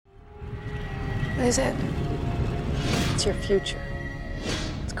What is it? It's your future.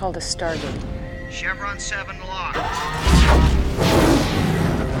 It's called a Stargate. Chevron 7 locked.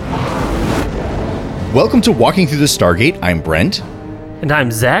 Welcome to Walking Through the Stargate. I'm Brent. And I'm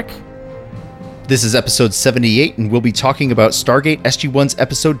Zach. This is episode 78, and we'll be talking about Stargate SG-1's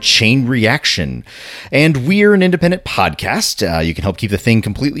episode Chain Reaction. And we're an independent podcast. You can help keep the thing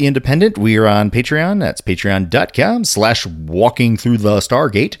completely independent. We're on Patreon. That's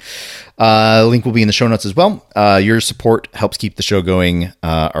patreon.com/walkingthroughthestargate. Link will be in the show notes as well. Your support helps keep the show going.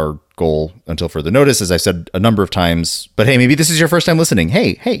 Our goal until further notice, as I said a number of times. But hey, maybe this is your first time listening.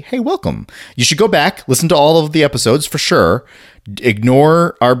 Hey, welcome. You should go back, listen to all of the episodes for sure.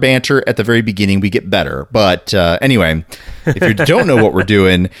 Ignore our banter at the very beginning. We get better. But anyway, if you don't know what we're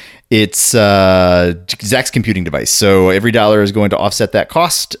doing, it's Zach's computing device. So every dollar is going to offset that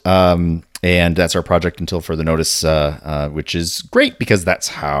cost. And that's our project until further notice, which is great because that's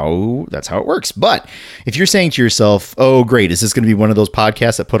how it works. But if you're saying to yourself, oh, great, is this going to be one of those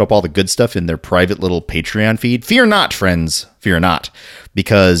podcasts that put up all the good stuff in their private little Patreon feed? Fear not, friends. Fear not.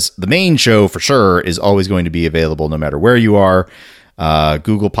 Because the main show for sure is always going to be available no matter where you are.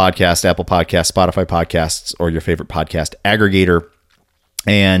 Google Podcasts, Apple Podcasts, Spotify Podcasts, or your favorite podcast aggregator.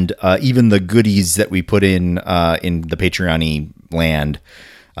 And even the goodies that we put in the Patreon-y land,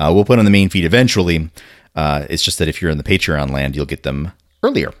 we'll put on the main feed eventually. It's just that if you're in the Patreon land, you'll get them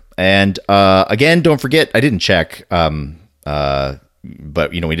earlier. And again, don't forget, I didn't check,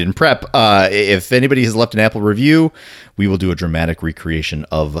 but we didn't prep. If anybody has left an Apple review, we will do a dramatic recreation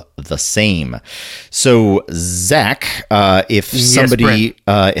of the same. So, Zach, if somebody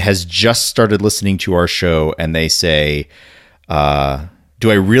has just started listening to our show and they say, do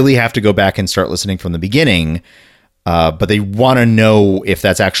I really have to go back and start listening from the beginning? But they want to know if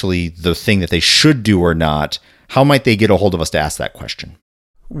that's actually the thing that they should do or not. How might they get a hold of us to ask that question?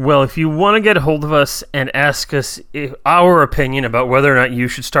 Well, if you want to get a hold of us and ask us our opinion about whether or not you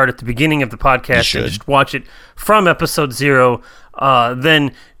should start at the beginning of the podcast and just watch it from episode 0,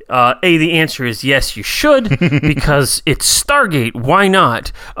 then the answer is yes, you should, because it's Stargate. Why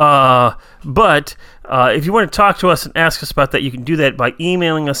not? But if you want to talk to us and ask us about that, you can do that by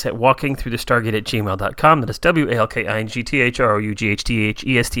emailing us at walkingthroughthestargate@gmail.com. That is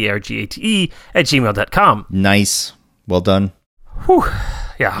walkingthroughthestargate@gmail.com. Nice. Well done. Whew.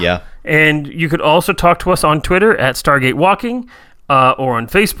 Yeah. And you could also talk to us on Twitter at Stargate Walking, or on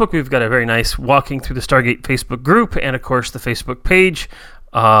Facebook. We've got a very nice Walking Through the Stargate Facebook group, and of course the Facebook page,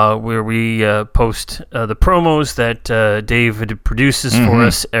 where we post the promos that David produces for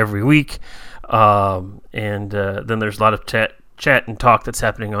us every week. And then there's a lot of chat and talk that's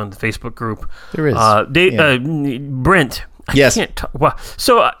happening on the Facebook group. There is. Brent. Yes. I can't talk. Wow.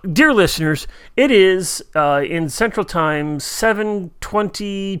 So, dear listeners, it is in Central Time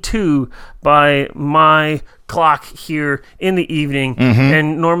 7:22 by my clock here in the evening,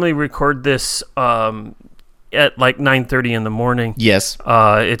 and normally record this at like 9:30 in the morning. Yes.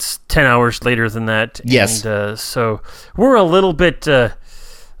 It's 10 hours later than that. Yes. And so we're a little bit we're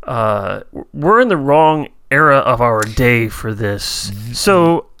in the wrong era of our day for this.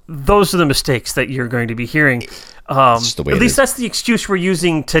 So those are the mistakes that you're going to be hearing. At least that's the excuse we're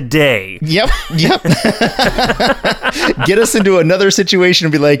using today. Yep. Get us into another situation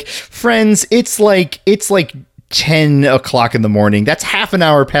and be like, friends, it's like 10 o'clock in the morning. That's half an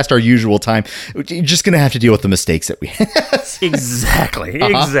hour past our usual time. You're just going to have to deal with the mistakes that we have. Exactly.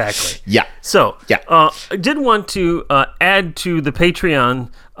 Yeah. So, I did want to add to the Patreon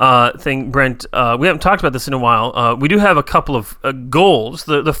thing, Brent. We haven't talked about this in a while. We do have a couple of goals.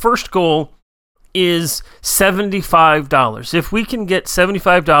 The first goal is $75. If we can get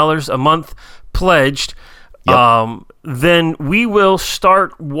 $75 a month pledged, then we will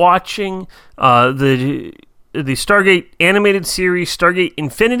start watching the Stargate animated series, Stargate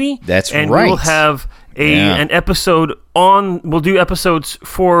Infinity. That's and right. And we'll have an episode we'll do episodes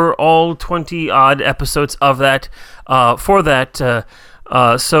for all 20-odd episodes of that, for that.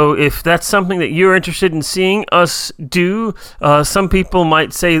 So if that's something that you're interested in seeing us do, some people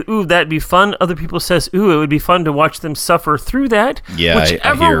might say, ooh, that'd be fun. Other people says, ooh, it would be fun to watch them suffer through that. Yeah,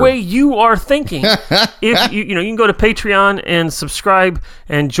 Whichever way you are thinking. If you can go to Patreon and subscribe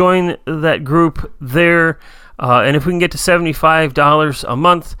and join that group there. And if we can get to $75 a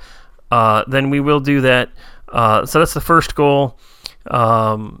month, then we will do that. So that's the first goal.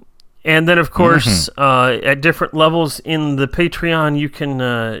 And then, of course, at different levels in the Patreon, you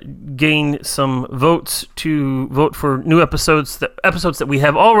can gain some votes to vote for new episodes that we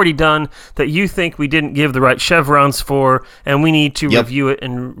have already done that you think we didn't give the right chevrons for, and we need to review it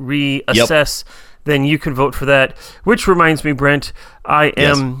and reassess. Then you can vote for that. Which reminds me, Brent, I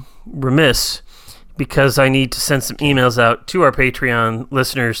am remiss because I need to send some emails out to our Patreon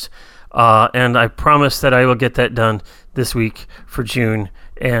listeners, and I promise that I will get that done this week for June.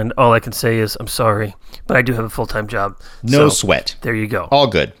 And all I can say is I'm sorry, but I do have a full-time job. No so, sweat. There you go. All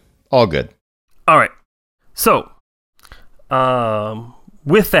good. All good. All right. So,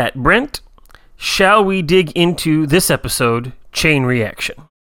 with that, Brent, shall we dig into this episode, Chain Reaction?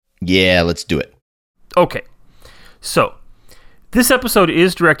 Yeah, let's do it. Okay. So, this episode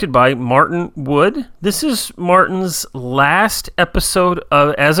is directed by Martin Wood. This is Martin's last episode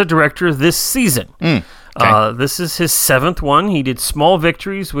as a director this season. Okay. This is his 7th one. He did Small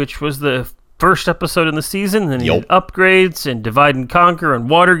Victories, which was the first episode in the season. Then he did Upgrades and Divide and Conquer and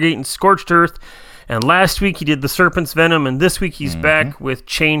Watergate and Scorched Earth. And last week he did The Serpent's Venom. And this week he's back with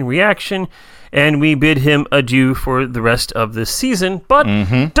Chain Reaction. And we bid him adieu for the rest of this season. But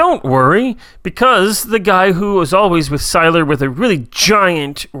don't worry, because the guy who was always with Sylar with a really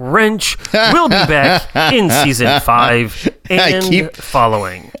giant wrench will be back in season 5 and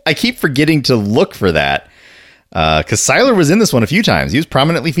following. I keep forgetting to look for that, because Sylar was in this one a few times. He was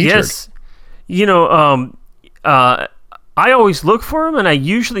prominently featured. Yes. You know, I always look for him, and I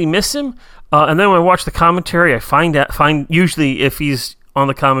usually miss him. And then when I watch the commentary, I find usually if he's on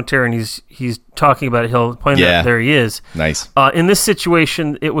the commentary and he's talking about it, he'll point out there he is. Nice. In this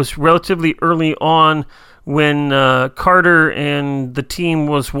situation, it was relatively early on when Carter and the team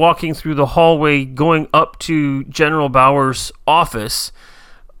was walking through the hallway going up to General Bauer's office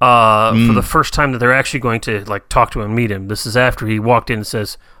for the first time that they're actually going to like talk to him and meet him. This is after he walked in and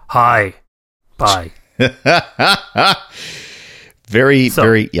says, "Hi, bye." Very,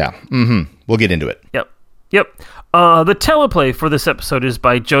 yeah. We'll get into it. Yep. The teleplay for this episode is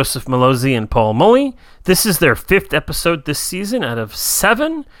by Joseph Malozzi and Paul Mully. This is their 5th episode this season out of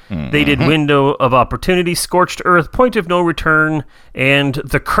 7. They did Window of Opportunity, Scorched Earth, Point of No Return, and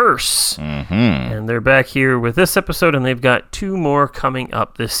The Curse. And they're back here with this episode, and they've got 2 more coming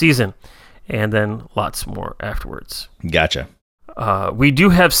up this season. And then lots more afterwards. Gotcha. We do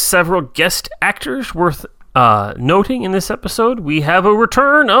have several guest actors worth noting in this episode. We have a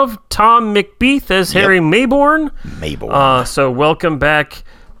return of Tom McBeath as Harry Mayborn. So welcome back,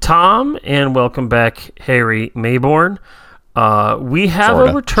 Tom, and welcome back, Harry Mayborn. We have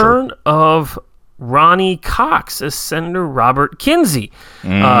a return of Ronnie Cox as Senator Robert Kinsey.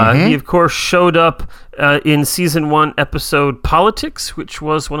 He, of course, showed up in Season 1 episode Politics, which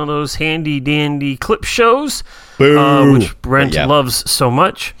was one of those handy-dandy clip shows, which Brent loves so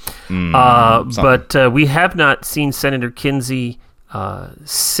much. But we have not seen Senator Kinsey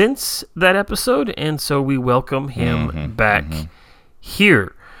since that episode, and so we welcome him back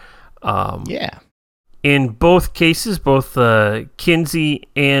here. In both cases, both Kinsey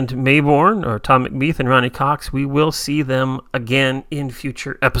and Mayborn, or Tom McBeath and Ronnie Cox, we will see them again in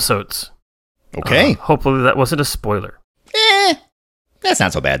future episodes. Okay. Hopefully that wasn't a spoiler. That's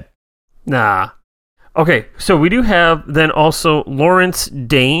not so bad. Nah. Okay, so we do have then also Lawrence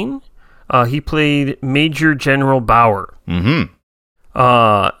Dane. He played Major General Bauer.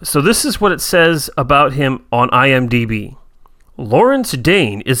 So this is what it says about him on IMDb. Lawrence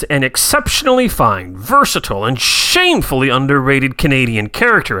Dane is an exceptionally fine, versatile, and shamefully underrated Canadian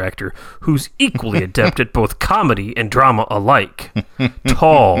character actor who's equally adept at both comedy and drama alike.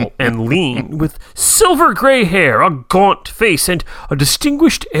 Tall and lean, with silver gray hair, a gaunt face, and a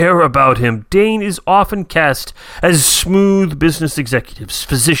distinguished air about him, Dane is often cast as smooth business executives,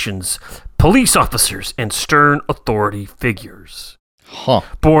 physicians, police officers, and stern authority figures.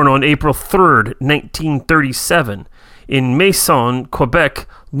 Born on April 3rd, 1937, in Maison, Quebec,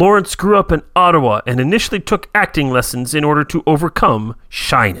 Lawrence grew up in Ottawa and initially took acting lessons in order to overcome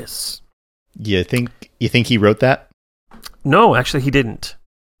shyness. You think he wrote that? No, actually he didn't.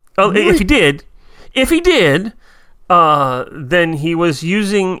 Oh, if he did, then he was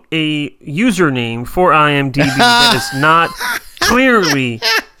using a username for IMDb that is not clearly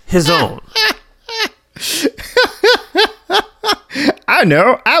his own. I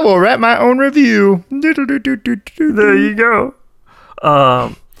know. I will write my own review. There you go.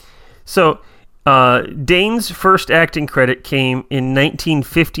 So Dane's first acting credit came in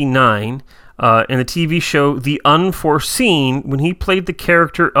 1959 in the TV show The Unforeseen when he played the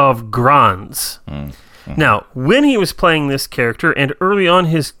character of Granz. Now, when he was playing this character and early on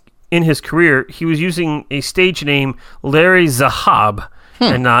in his career, he was using a stage name Larry Zahab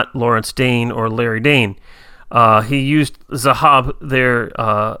and not Lawrence Dane or Larry Dane. He used Zahab there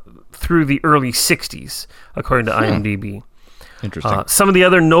through the early 60s, according to IMDb. Interesting. Some of the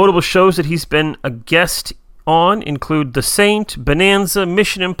other notable shows that he's been a guest on include The Saint, Bonanza,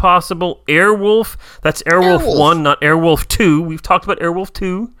 Mission Impossible, Airwolf. That's Airwolf 1, not Airwolf 2. We've talked about Airwolf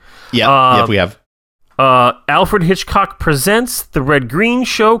 2. Yeah, we have. Alfred Hitchcock Presents The Red Green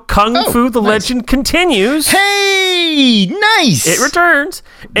Show, Kung Fu, The Legend Continues. Hey, nice! It returns.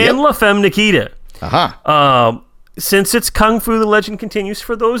 And La Femme Nikita. Since it's Kung Fu, The Legend Continues,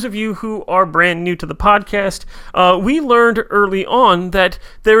 for those of you who are brand new to the podcast, we learned early on that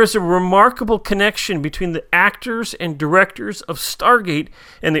there is a remarkable connection between the actors and directors of Stargate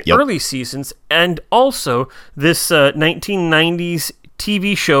in the early seasons, and also this 1990s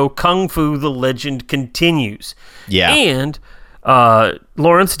TV show, Kung Fu, The Legend Continues. Yeah. And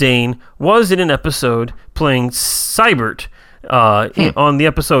Lawrence Dane was in an episode playing Seibert, on the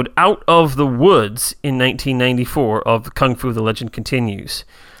episode Out of the Woods in 1994 of Kung Fu, The Legend Continues.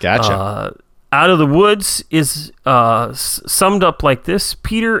 Gotcha. Out of the Woods is summed up like this.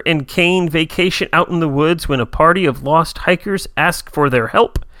 Peter and Kane vacation out in the woods when a party of lost hikers ask for their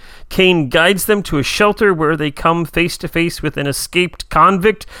help. Kane guides them to a shelter where they come face to face with an escaped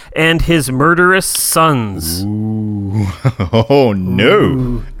convict and his murderous sons. Ooh. Oh, no.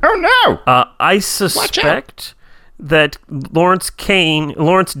 Ooh. Oh, no. I suspect that Lawrence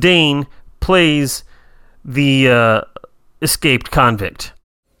Dane plays the escaped convict.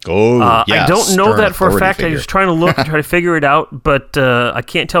 Oh, yeah. I don't know that for a fact. Figure. I was trying to look and try to figure it out, but I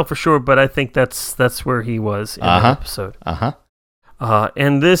can't tell for sure. But I think that's where he was in that episode.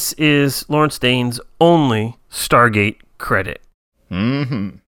 And this is Lawrence Dane's only Stargate credit.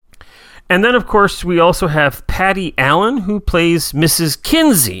 Mm-hmm. And then, of course, we also have Patty Allen, who plays Mrs.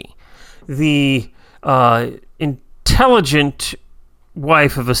 Kinsey, the intelligent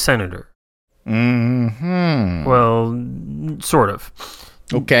wife of a senator. Mm-hmm. Well, sort of.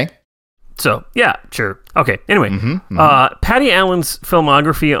 Okay. So, yeah, sure. Okay, anyway. Patty Allen's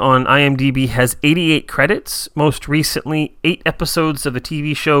filmography on IMDb has 88 credits, most recently 8 episodes of the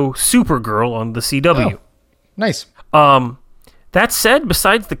TV show Supergirl on the CW. Oh, nice. That said,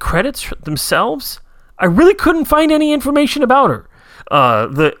 besides the credits themselves, I really couldn't find any information about her.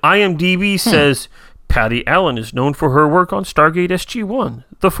 The IMDb says Patty Allen is known for her work on Stargate SG-1,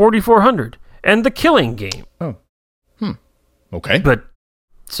 The 4400, and The Killing Game. Oh. Okay. But,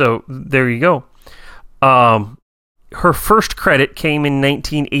 so, there you go. Her first credit came in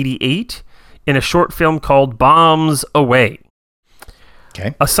 1988 in a short film called Bombs Away.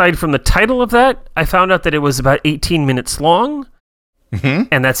 Okay. Aside from the title of that, I found out that it was about 18 minutes long,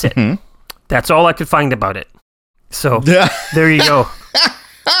 and that's it. That's all I could find about it. So, there you go.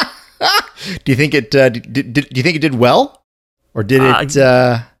 Do you think it do you think it did well, or did it?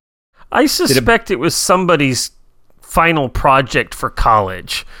 I suspect it was somebody's final project for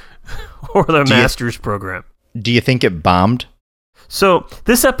college or their master's program. Do you think it bombed? So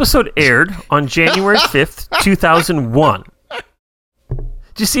this episode aired on January 5th, 2001. Did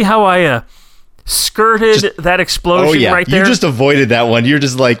you see how I skirted that explosion right there? You just avoided that one. You're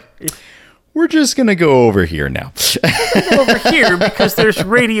just like, we're just going to go over here now. Over here because there's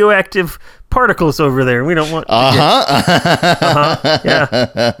radioactive particles over there. We don't want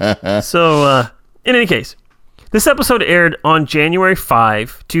yeah. So, in any case, this episode aired on January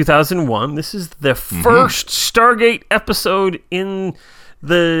 5, 2001. This is the first Stargate episode in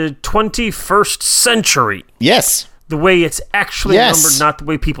the 21st century. Yes. The way it's actually numbered, not the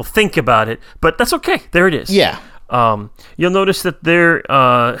way people think about it. But that's okay. There it is. Yeah. You'll notice that there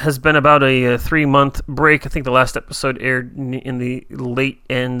has been about a 3-month break. I think the last episode aired in the late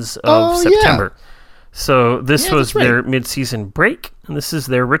ends of September. Yeah. So this was their mid-season break, and this is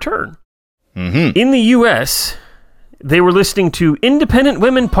their return. In the U.S., they were listening to Independent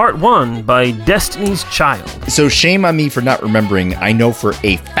Women Part 1 by Destiny's Child. So shame on me for not remembering. I know for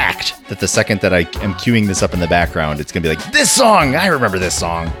a fact that the second that I am queuing this up in the background, it's going to be like, this song! I remember this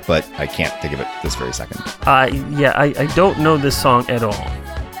song! But I can't think of it this very second. I don't know this song at all.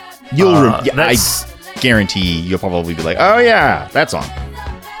 I guarantee you'll probably be like, oh yeah, that song.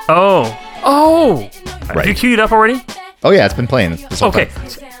 Oh! Right. Have you queued it up already? Oh yeah, it's been playing this whole time.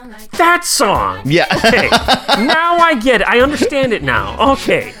 That song. Yeah. Okay. Now I get it. I understand it now.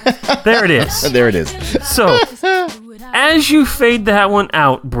 Okay. There it is. There it is. So, as you fade that one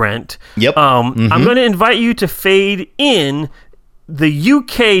out, Brent, I'm going to invite you to fade in the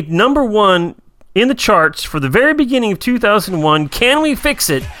UK #1 in the charts for the very beginning of 2001, Can We Fix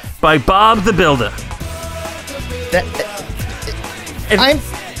It by Bob the Builder.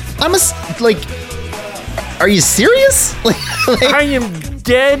 Are you serious? I am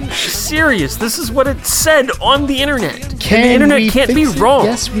dead serious. This is what it said on the internet. The internet can't be wrong.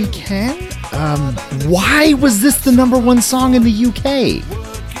 Yes, we can. Why was this the #1 song in the UK?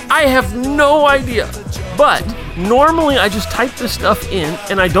 I have no idea. But normally I just type this stuff in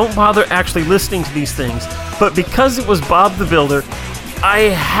and I don't bother actually listening to these things. But because it was Bob the Builder, I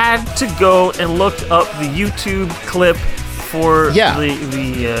had to go and look up the YouTube clip for the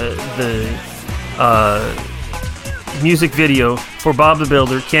music video for Bob the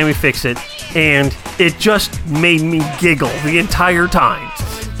Builder, Can We Fix It? And it just made me giggle the entire time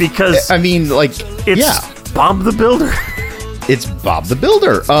because I mean, like, it's Bob the Builder. It's Bob the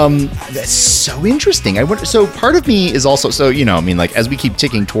Builder. That's so interesting. So part of me is also, so, you know, I mean, like, as we keep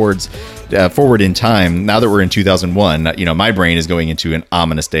ticking towards forward in time, now that we're in 2001, you know, my brain is going into an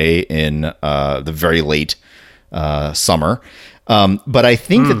ominous day in the very late summer. But I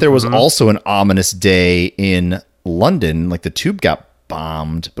think that there was also an ominous day in London, like the tube got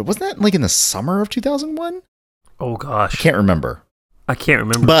bombed, but wasn't that like in the summer of 2001? Oh gosh. I can't remember.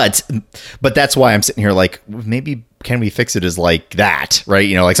 But that's why I'm sitting here like, maybe Can We Fix It is like that, right?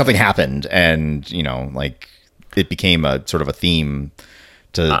 You know, like something happened and, you know, like it became a sort of a theme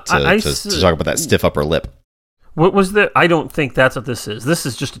to talk about that stiff upper lip. What was the, I don't think that's what this is. This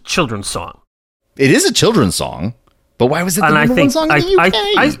is just a children's song. It is a children's song, but why was it the number one song in the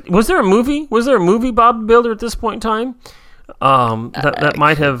UK? Was there a movie? Was there a movie Bob the Builder at this point in time? That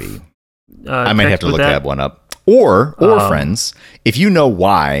might have. I might have to look that one up. Or friends, if you know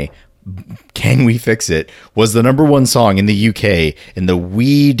why Can We Fix It was the number one song in the UK in the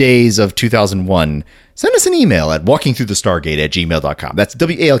wee days of 2001, send us an email at walkingthroughthestargate@gmail.com. That's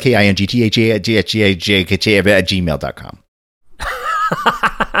WALKINGTHAGAJAKJ@gmail.com.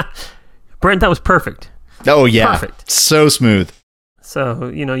 Brent, that was perfect. Oh, yeah. Perfect. So smooth. So,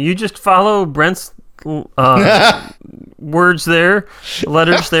 you know, you just follow Brent's words there,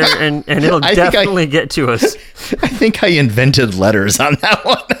 letters there, and it'll definitely get to us. I think I invented letters on that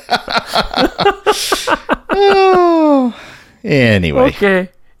one. Oh. Anyway. Okay,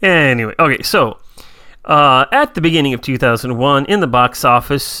 so at the beginning of 2001, in the box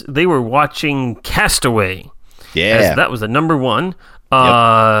office, they were watching Castaway. Yeah. That was the number one.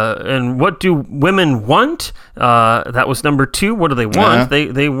 And What Do Women Want? That was number two. What do they want?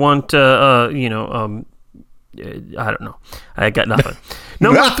 They want, I don't know. I got nothing.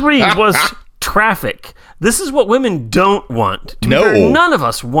 Number three was Traffic. This is what women don't want. None of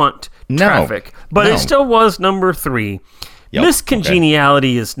us want Traffic, but it still was number three. Yep. Miss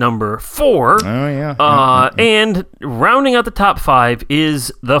Congeniality is number four. Oh, yeah. And rounding out the top five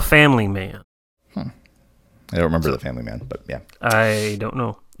is The Family Man. I don't remember The Family Man, but yeah. I don't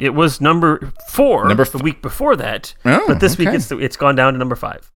know. It was number four the week before that, but this week it's gone down to number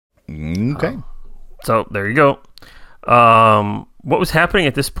five. Okay. So there you go. What was happening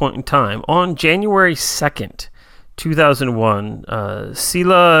at this point in time? On January 2nd, 2001,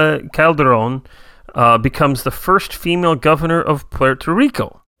 Sila Calderon becomes the first female governor of Puerto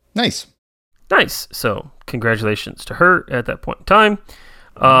Rico. Nice. So congratulations to her at that point in time.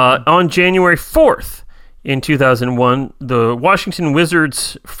 On January 4th, in 2001, the Washington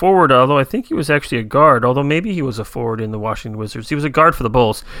Wizards forward, although I think he was actually a guard, although maybe he was a forward in the Washington Wizards. He was a guard for the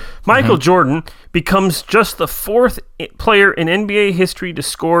Bulls. Michael Jordan becomes just the fourth player in NBA history to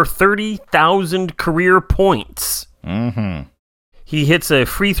score 30,000 career points. Mm-hmm. He hits a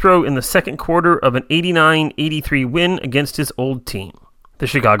free throw in the second quarter of an 89-83 win against his old team, the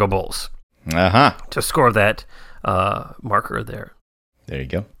Chicago Bulls, to score that marker there. There you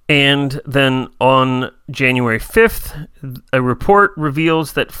go. And then on January 5th, a report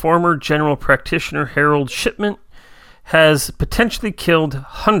reveals that former general practitioner Harold Shipman has potentially killed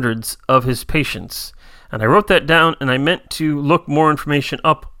hundreds of his patients. And I wrote that down, and I meant to look more information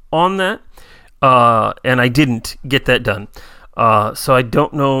up on that, and I didn't get that done. So I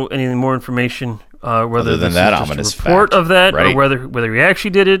don't know any more information, whether this is just a report of that, right? Or whether he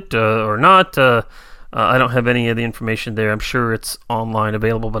actually did it or not. I don't have any of the information there. I'm sure it's online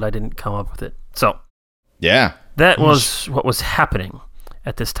available, but I didn't come up with it. So, yeah, that was what was happening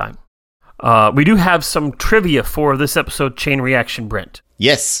at this time. We do have some trivia for this episode, Chain Reaction, Brent.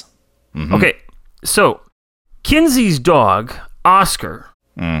 Yes. Mm-hmm. Okay, so Kinsey's dog, Oscar,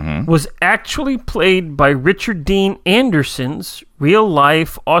 was actually played by Richard Dean Anderson's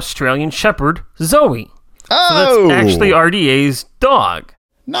real-life Australian Shepherd, Zoe. Oh! So that's actually RDA's dog.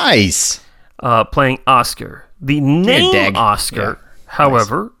 Nice. Playing Oscar. The name Oscar,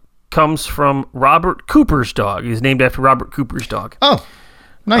 however, comes from Robert Cooper's dog. He's named after Robert Cooper's dog. Oh,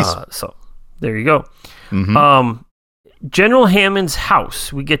 nice. So there you go. Mm-hmm. General Hammond's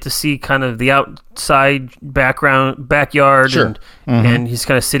house. We get to see kind of the outside backyard, and he's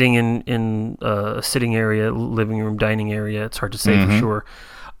kind of sitting in a sitting area, living room, dining area. It's hard to say for sure.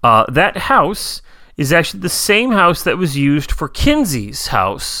 That house is actually the same house that was used for Kinsey's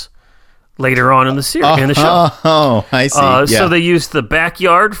house later on in the series, in the show. Oh, I see. So they used the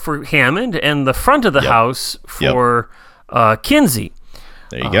backyard for Hammond and the front of the house for Kinsey.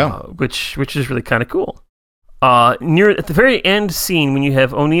 There you go. Which is really kind of cool. Near at the very end scene, when you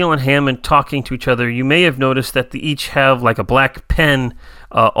have O'Neill and Hammond talking to each other, you may have noticed that they each have like a black pen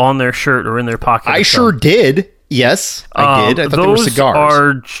on their shirt or in their pocket. I sure did. Yes, I did. I thought they were cigars. Those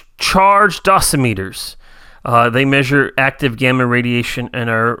are charged dosimeters. They measure active gamma radiation and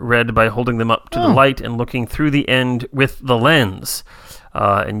are read by holding them up to the light and looking through the end with the lens.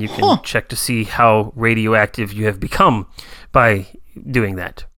 And you can check to see how radioactive you have become by doing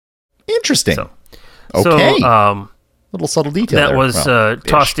that. Interesting. Okay. Little subtle detail that there. was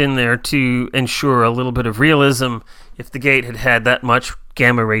tossed in there to ensure a little bit of realism. If the gate had that much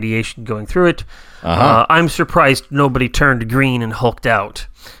gamma radiation going through it, I'm surprised nobody turned green and hulked out.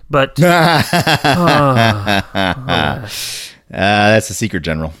 But that's a secret,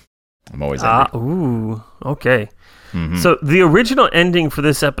 General. I'm always angry. Ooh, okay. So the original ending for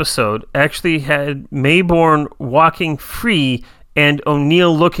this episode actually had Maybourne walking free and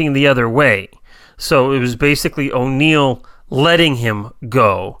O'Neill looking the other way. So it was basically O'Neill letting him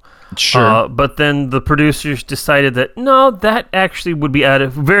go. Sure. But then the producers decided that, no, that actually would be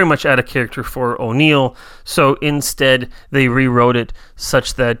very much out of character for O'Neill. So instead, they rewrote it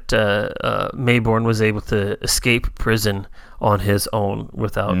such that Maybourne was able to escape prison on his own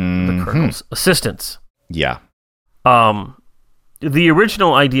without the Colonel's assistance. Yeah. The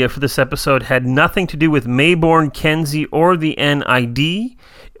original idea for this episode had nothing to do with Maybourne, Kenzie, or the NID.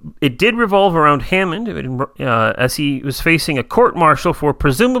 It did revolve around Hammond as he was facing a court-martial for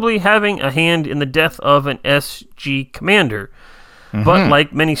presumably having a hand in the death of an SG commander. But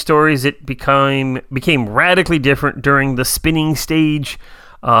like many stories, it became radically different during the spinning stage.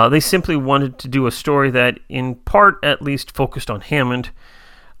 They simply wanted to do a story that, in part at least, focused on Hammond.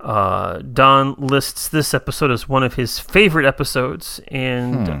 Don lists this episode as one of his favorite episodes,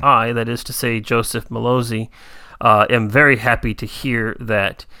 and I, that is to say Joseph Malozzi, am very happy to hear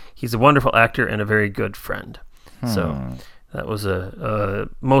that. He's a wonderful actor and a very good friend. So that was a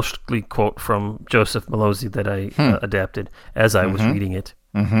mostly quote from Joseph Malozzi that I adapted as I was reading it.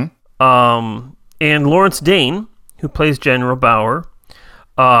 And Lawrence Dane, who plays General Bauer,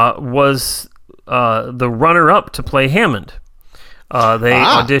 was the runner-up to play Hammond. They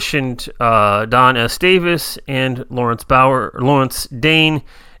auditioned Don S. Davis and Lawrence Dane,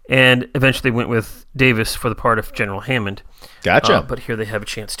 and eventually went with Davis for the part of General Hammond. Gotcha. But here they have a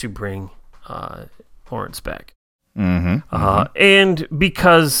chance to bring Lawrence back. And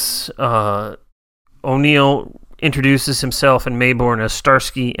because O'Neill introduces himself and Maybourne as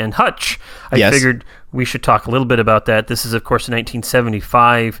Starsky and Hutch, I figured we should talk a little bit about that. This is, of course, a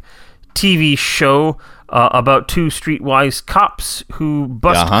 1975 TV show about two streetwise cops who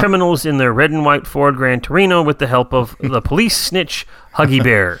bust criminals in their red and white Ford Gran Torino with the help of the police snitch Huggy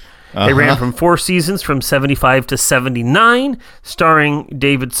Bear. They ran from 4 seasons from 75 to 79, starring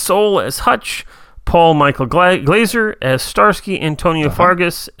David Soul as Hutch, Paul Michael Glazer as Starsky, Antonio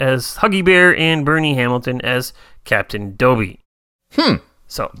Fargas as Huggy Bear, and Bernie Hamilton as Captain Dobie.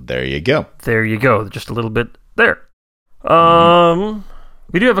 So there you go. There you go. Just a little bit there.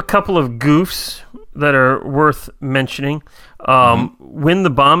 We do have a couple of goofs that are worth mentioning. When the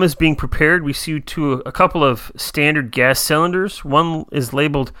bomb is being prepared, we see a couple of standard gas cylinders. One is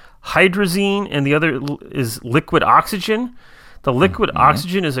labeled hydrazine, and the other is liquid oxygen. The liquid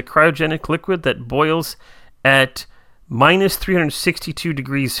oxygen is a cryogenic liquid that boils at minus 362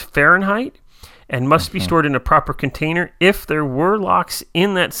 degrees Fahrenheit and must be stored in a proper container. If there were locks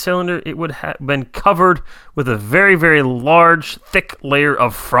in that cylinder, it would have been covered with a very, very large, thick layer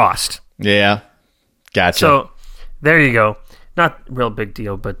of frost. Yeah, gotcha. So, there you go. Not a real big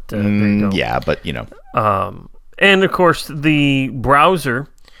deal, but there you go. Yeah, but, you know. And, of course, the browser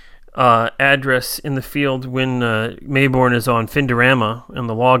address in the field when Maybourne is on Findorama and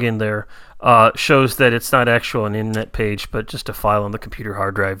the login there shows that it's not actual an internet page, but just a file on the computer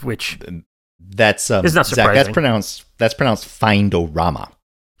hard drive, which... That's is not surprising. Zach, that's pronounced Findorama.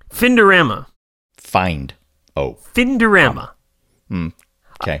 Findorama. Findorama.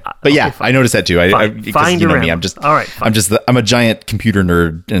 Okay, but yeah, I noticed that too. Because you know me, I'm a giant computer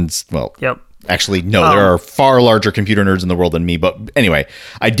nerd, and actually, no, there are far larger computer nerds in the world than me. But anyway,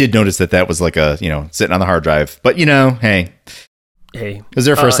 I did notice that was like sitting on the hard drive. But hey, it was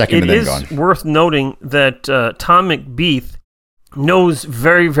there for a second and then gone. It is worth noting that Tom McBeath knows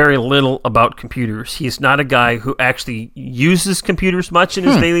very, very little about computers. He's not a guy who actually uses computers much in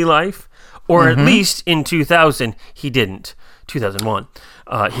his daily life, or at least in 2000, he didn't. 2001,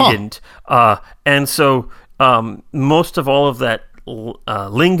 he didn't. And so most of all of that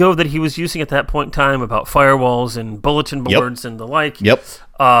lingo that he was using at that point in time about firewalls and bulletin boards and the like. He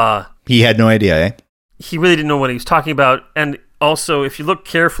had no idea, He really didn't know what he was talking about, and also, if you look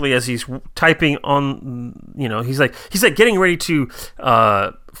carefully as he's typing on, he's like getting ready to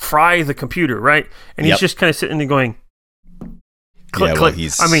fry the computer, right? And he's just kind of sitting there going, click, click.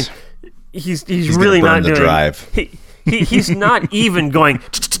 He's really not the doing drive. He's not even going.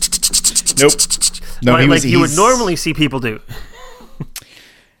 Nope. No, like you would normally see people do.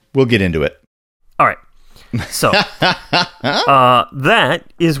 We'll get into it. All right. So that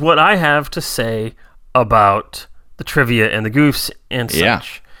is what I have to say about the trivia and the goofs and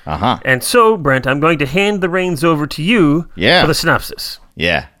such. And so, Brent, I'm going to hand the reins over to you for the synopsis.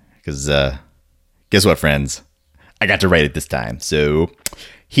 Yeah, because guess what, friends? I got to write it this time. So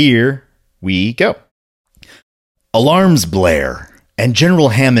here we go. Alarms blare, and General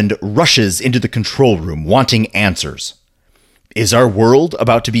Hammond rushes into the control room wanting answers. Is our world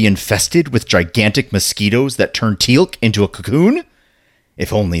about to be infested with gigantic mosquitoes that turn Teal'c into a cocoon?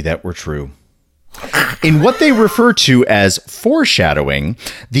 If only that were true. In what they refer to as foreshadowing,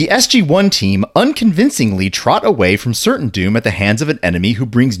 the SG-1 team unconvincingly trot away from certain doom at the hands of an enemy who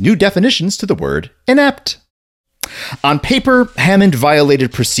brings new definitions to the word inept. On paper, Hammond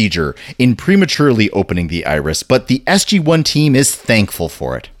violated procedure in prematurely opening the iris, but the SG-1 team is thankful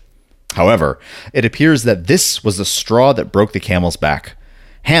for it. However, it appears that this was the straw that broke the camel's back.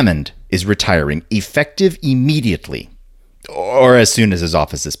 Hammond is retiring, effective immediately, or as soon as his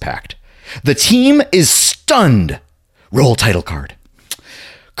office is packed. The team is stunned. Roll title card.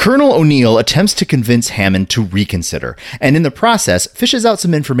 Colonel O'Neill attempts to convince Hammond to reconsider, and in the process fishes out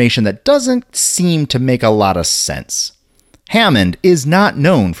some information that doesn't seem to make a lot of sense. Hammond is not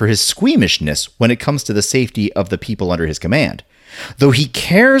known for his squeamishness when it comes to the safety of the people under his command. Though he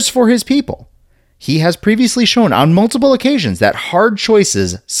cares for his people, he has previously shown on multiple occasions that hard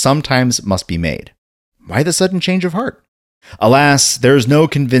choices sometimes must be made. Why the sudden change of heart? Alas, there is no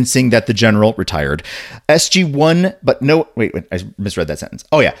convincing that the general retired. SG-1, but no, wait, I misread that sentence.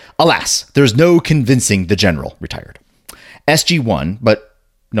 Oh yeah, alas, there's no convincing the general retired. SG-1, but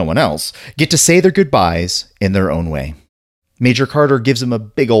no one else, get to say their goodbyes in their own way. Major Carter gives him a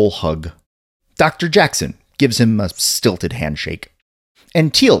big ol' hug. Dr. Jackson gives him a stilted handshake.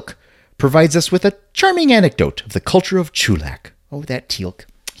 And Teal'c provides us with a charming anecdote of the culture of Chulak. Oh, that Teal'c.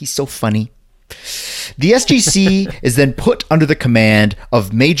 He's so funny. The SGC is then put under the command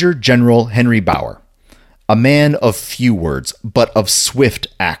of Major General Henry Bauer, a man of few words, but of swift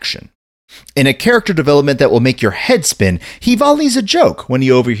action. In a character development that will make your head spin, he volleys a joke when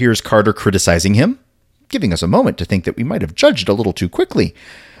he overhears Carter criticizing him, giving us a moment to think that we might have judged a little too quickly,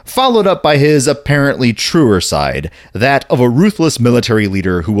 followed up by his apparently truer side, that of a ruthless military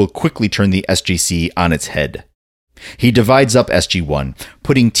leader who will quickly turn the SGC on its head. He divides up SG-1,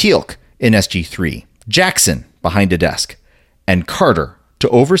 putting Teal'c in SG-3, Jackson behind a desk, and Carter to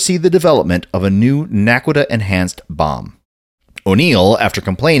oversee the development of a new Naquadah-enhanced bomb. O'Neill, after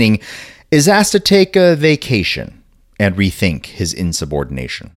complaining, is asked to take a vacation and rethink his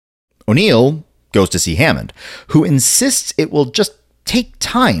insubordination. O'Neill goes to see Hammond, who insists it will just take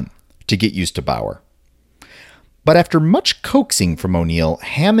time to get used to Bauer. But after much coaxing from O'Neill,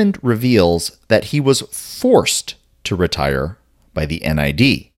 Hammond reveals that he was forced to retire by the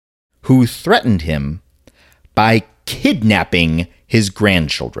NID, who threatened him by kidnapping his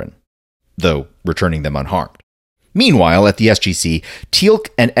grandchildren, though returning them unharmed. Meanwhile, at the SGC, Teal'c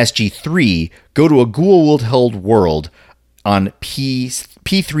and SG-3 go to a Goa'uld-held world on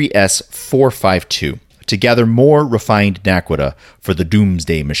P3S-452 to gather more refined Naquadah for the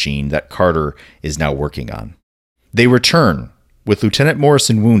Doomsday Machine that Carter is now working on. They return with Lieutenant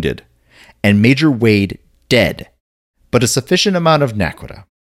Morrison wounded and Major Wade dead, but a sufficient amount of Naquadah.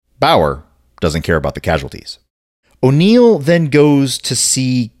 Bauer doesn't care about the casualties. O'Neill then goes to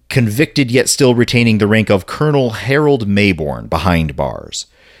see convicted yet still retaining the rank of Colonel Harold Mayborn behind bars.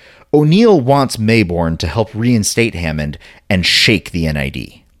 O'Neill wants Mayborn to help reinstate Hammond and shake the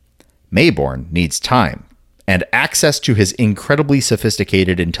NID. Mayborn needs time and access to his incredibly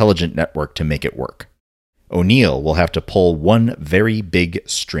sophisticated intelligent network to make it work. O'Neill will have to pull one very big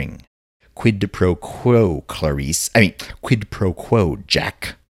string. Quid pro quo, quid pro quo,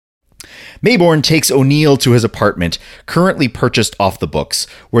 Jack. Mayborn takes O'Neill to his apartment, currently purchased off the books,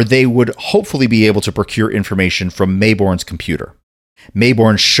 where they would hopefully be able to procure information from Mayborn's computer.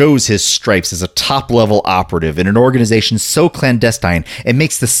 Mayborn shows his stripes as a top-level operative in an organization so clandestine it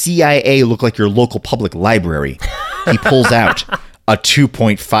makes the CIA look like your local public library. He pulls out a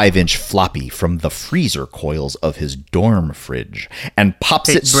 2.5-inch floppy from the freezer coils of his dorm fridge and pops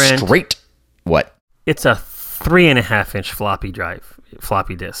it Brent, straight... What? It's a 3.5-inch floppy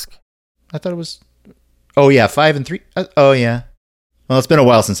disk. I thought it was... Oh, yeah, 5 and 3. Oh, yeah. Well, it's been a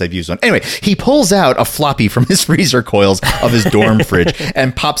while since I've used one. Anyway, he pulls out a floppy from his freezer coils of his dorm fridge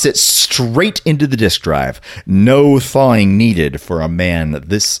and pops it straight into the disk drive. No thawing needed for a man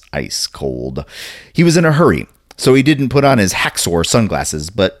this ice cold. He was in a hurry, so he didn't put on his Haxor sunglasses,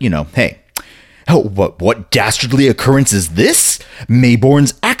 but, hey. Oh, what dastardly occurrence is this?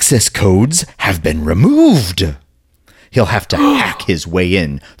 Mayborn's access codes have been removed. He'll have to hack his way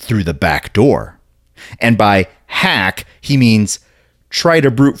in through the back door. And by hack, he means try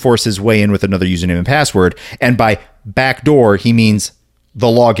to brute force his way in with another username and password. And by backdoor, he means the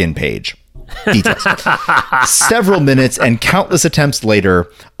login page. Details. Several minutes and countless attempts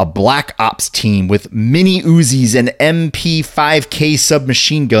later, a Black Ops team with mini Uzis and MP5K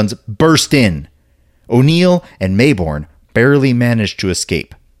submachine guns burst in. O'Neill and Mayborn barely managed to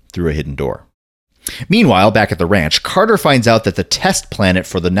escape through a hidden door. Meanwhile, back at the ranch, Carter finds out that the test planet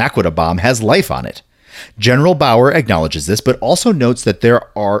for the Naquadah bomb has life on it. General Bauer acknowledges this, but also notes that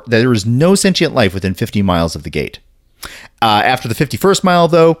there is no sentient life within 50 miles of the gate. After the 51st mile,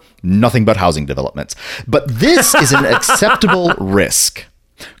 though, nothing but housing developments. But this is an acceptable risk.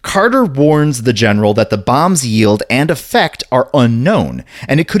 Carter warns the general that the bomb's yield and effect are unknown,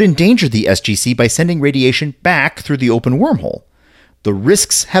 and it could endanger the SGC by sending radiation back through the open wormhole. The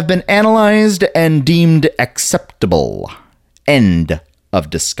risks have been analyzed and deemed acceptable. End of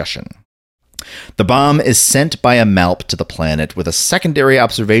discussion. The bomb is sent by a MALP to the planet with a secondary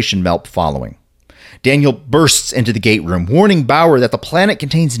observation MALP following. Daniel bursts into the gate room, warning Bauer that the planet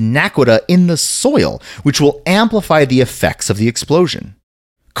contains Naquadah in the soil, which will amplify the effects of the explosion.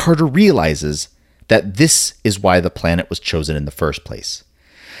 Carter realizes that this is why the planet was chosen in the first place.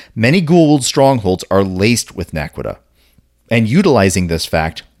 Many Goa'uld strongholds are laced with Naquadah, and utilizing this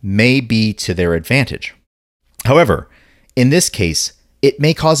fact may be to their advantage. However, in this case, it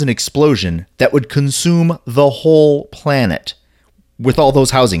may cause an explosion that would consume the whole planet with all those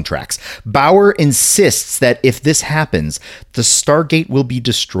housing tracks. Bauer insists that if this happens, the Stargate will be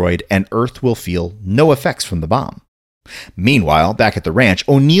destroyed and Earth will feel no effects from the bomb. Meanwhile, back at the ranch,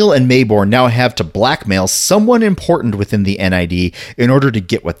 O'Neill and Mayborn now have to blackmail someone important within the NID in order to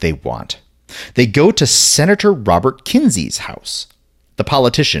get what they want. They go to Senator Robert Kinsey's house, the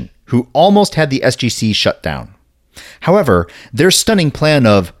politician who almost had the SGC shut down. However, their stunning plan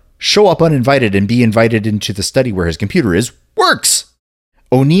of show up uninvited and be invited into the study where his computer is works.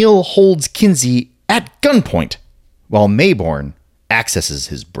 O'Neill holds Kinsey at gunpoint, while Mayborn accesses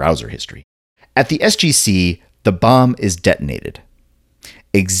his browser history. At the SGC, the bomb is detonated.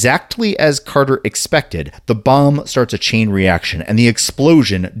 Exactly as Carter expected, the bomb starts a chain reaction, and the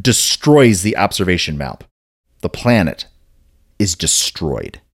explosion destroys the observation map. The planet is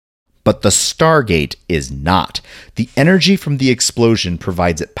destroyed. But the Stargate is not. The energy from the explosion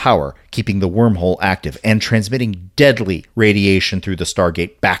provides it power, keeping the wormhole active and transmitting deadly radiation through the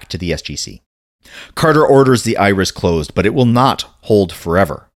Stargate back to the SGC. Carter orders the iris closed, but it will not hold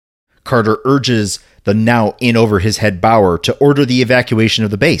forever. Carter urges the now in over his head Bauer to order the evacuation of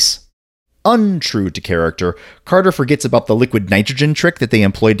the base. Untrue to character, Carter forgets about the liquid nitrogen trick that they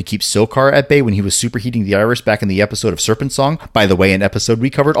employed to keep Sokar at bay when he was superheating the iris back in the episode of Serpent Song. By the way, an episode we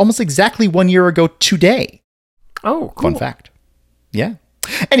covered almost exactly 1 year ago today. Oh, cool. Fun fact. Yeah.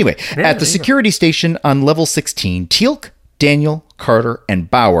 Anyway, at the security station on level 16, Teal'c, Daniel, Carter, and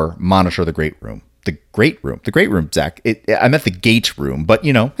Bauer monitor the Great Room. The Great Room. The Great Room, Zach. I meant the Gate Room, but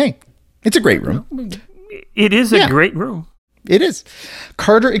hey, it's a great room. It is a great room. It is.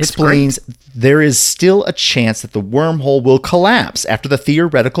 Carter explains there is still a chance that the wormhole will collapse after the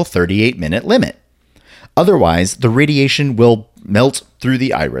theoretical 38-minute limit. Otherwise, the radiation will melt through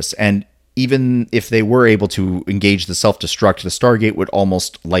the iris, and even if they were able to engage the self-destruct, the Stargate would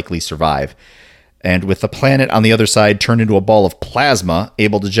almost likely survive. And with the planet on the other side turned into a ball of plasma,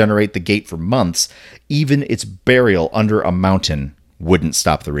 able to generate the gate for months, even its burial under a mountain wouldn't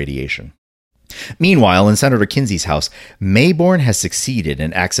stop the radiation. Meanwhile, in Senator Kinsey's house, Mayborn has succeeded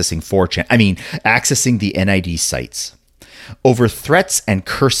in accessing accessing the NID sites. Over threats and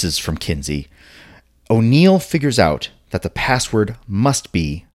curses from Kinsey, O'Neill figures out that the password must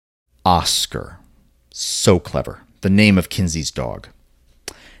be Oscar. So clever. The name of Kinsey's dog.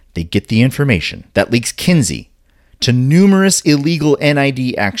 They get the information that links Kinsey to numerous illegal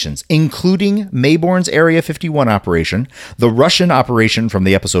NID actions, including Mayborn's Area 51 operation, the Russian operation from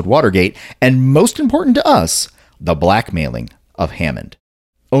the episode Watergate, and most important to us, the blackmailing of Hammond.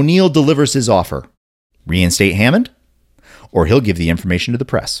 O'Neill delivers his offer. Reinstate Hammond, or he'll give the information to the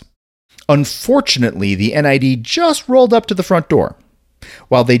press. Unfortunately, the NID just rolled up to the front door.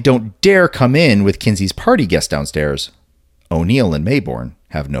 While they don't dare come in with Kinsey's party guests downstairs, O'Neill and Mayborn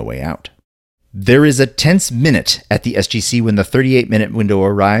have no way out. There is a tense minute at the SGC when the 38-minute window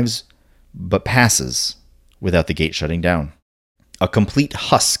arrives, but passes without the gate shutting down. A complete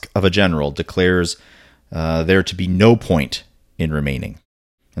husk of a general declares there to be no point in remaining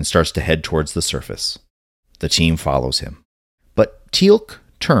and starts to head towards the surface. The team follows him. But Teal'c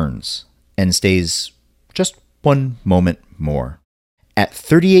turns and stays just one moment more. At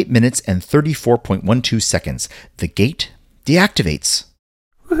 38 minutes and 34.12 seconds, the gate deactivates.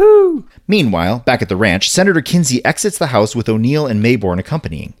 Woohoo! Meanwhile, back at the ranch, Senator Kinsey exits the house with O'Neill and Maybourne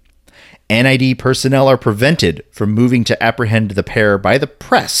accompanying. NID personnel are prevented from moving to apprehend the pair by the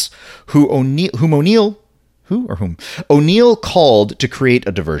press, whom O'Neill called to create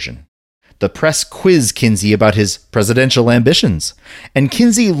a diversion. The press quiz Kinsey about his presidential ambitions, and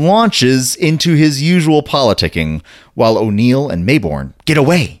Kinsey launches into his usual politicking while O'Neill and Maybourne get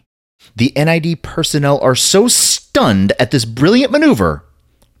away. The NID personnel are so stunned at this brilliant maneuver,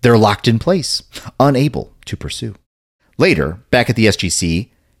 they're locked in place, unable to pursue. Later, back at the SGC,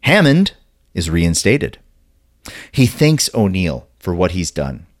 Hammond is reinstated. He thanks O'Neill for what he's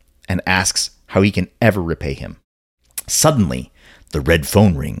done and asks how he can ever repay him. Suddenly, the red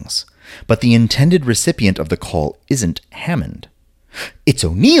phone rings, but the intended recipient of the call isn't Hammond. It's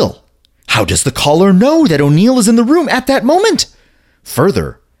O'Neill. How does the caller know that O'Neill is in the room at that moment?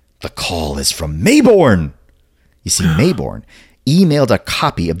 Further, the call is from Maybourne. You see, Maybourne emailed a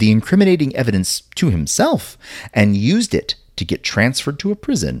copy of the incriminating evidence to himself and used it to get transferred to a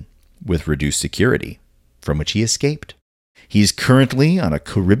prison with reduced security, from which he escaped. He's currently on a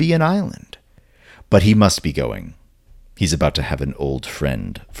Caribbean island, but he must be going. He's about to have an old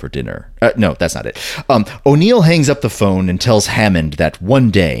friend for dinner. No, that's not it. O'Neill hangs up the phone and tells Hammond that one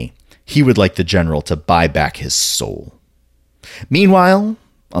day he would like the general to buy back his soul. Meanwhile,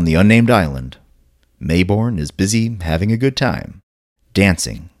 on the unnamed island, Maybourne is busy having a good time,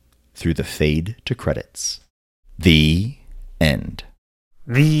 dancing through the fade to credits. The end.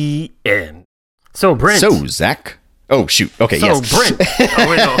 The end. So, Brent. So, Zach. Oh, shoot. Okay, so, yes. Brent. Oh,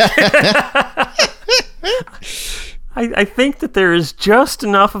 wait, no. I think that there is just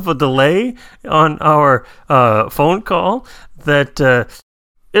enough of a delay on our phone call that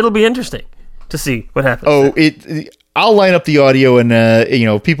it'll be interesting to see what happens. Oh, I'll line up the audio and,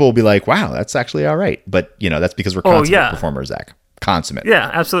 people will be like, wow, that's actually all right. But, that's because we're consummate performers, Zach. Consummate.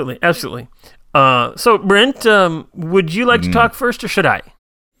 Yeah, absolutely. Absolutely. So, Brent, would you like to talk first or should I?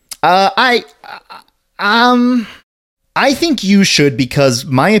 I think you should, because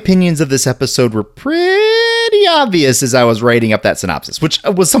my opinions of this episode were pretty obvious as I was writing up that synopsis, which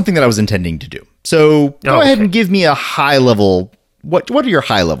was something that I was intending to do. So go ahead and give me a high level. What are your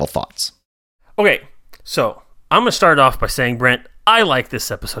high level thoughts? Okay, so I'm going to start off by saying, Brent, I like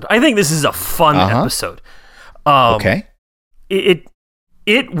this episode. I think this is a fun episode. Okay.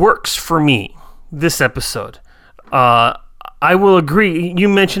 It works for me, this episode. I will agree. You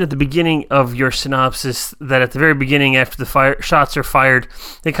mentioned at the beginning of your synopsis that at the very beginning, after the shots are fired,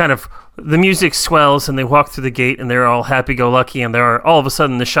 the music swells and they walk through the gate and they're all happy-go-lucky and there are all of a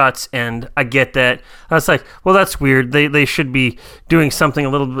sudden the shots end. I get that. I was like, well, that's weird. They should be doing something a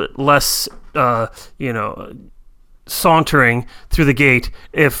little bit less, sauntering through the gate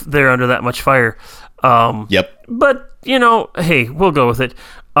if they're under that much fire. Yep. But, hey, we'll go with it.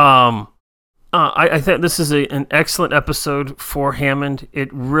 I think this is an excellent episode for Hammond. It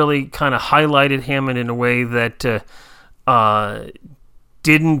really kind of highlighted Hammond in a way that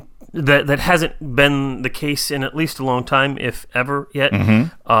that hasn't been the case in at least a long time, if ever yet.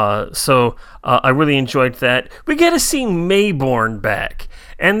 Mm-hmm. So I really enjoyed that. We get to see Maybourne back,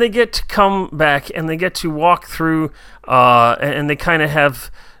 and they get to come back, and they get to walk through, and they kind of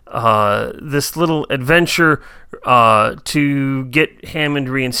have this little adventure to get Hammond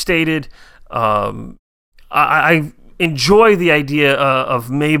reinstated. I enjoy the idea of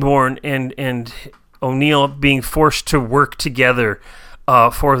Maybourne and O'Neill being forced to work together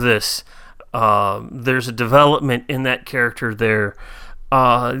for this. There's a development in that character there.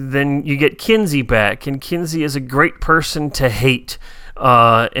 Then you get Kinsey back, and Kinsey is a great person to hate.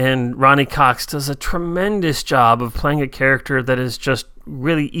 And Ronny Cox does a tremendous job of playing a character that is just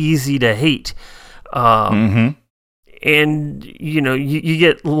really easy to hate. And, you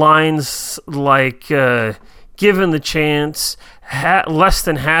get lines like, given the chance, less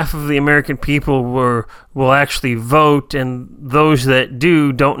than half of the American people will actually vote, and those that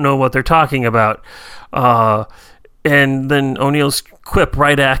do don't know what they're talking about. And then O'Neill's quip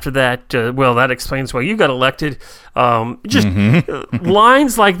right after that, well, that explains why you got elected.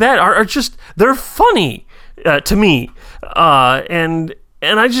 Lines like that are just, they're funny to me. And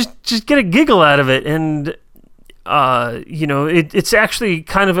I just get a giggle out of it. And it's actually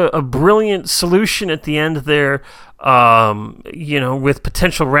kind of a brilliant solution at the end there, with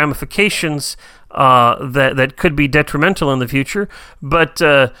potential ramifications that could be detrimental in the future. But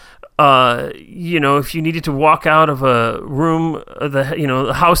if you needed to walk out of a room,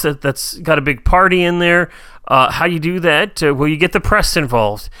 the house that's got a big party in there, how you do that? Well, you get the press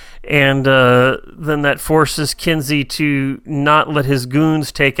involved, and then that forces Kinsey to not let his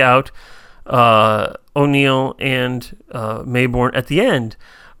goons take out O'Neill and Maybourne at the end.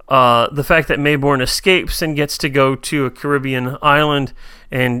 The fact that Maybourne escapes and gets to go to a Caribbean island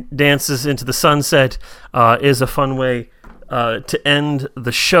and dances into the sunset is a fun way to end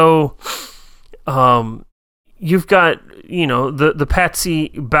the show. You've got, the Patsy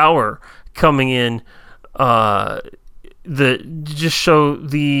Bauer coming in, just show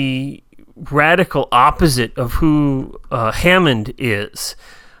the radical opposite of who Hammond is.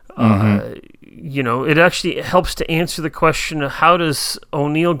 It actually helps to answer the question of how does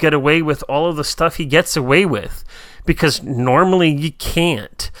O'Neill get away with all of the stuff he gets away with? Because normally you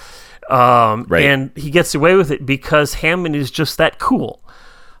can't. Right. And he gets away with it because Hammond is just that cool.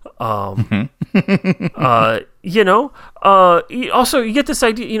 Also, you get this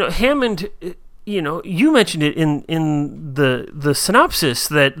idea, Hammond, you mentioned it in the synopsis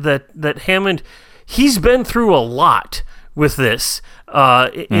that Hammond, he's been through a lot with this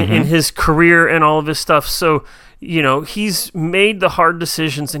in his career and all of his stuff. So, he's made the hard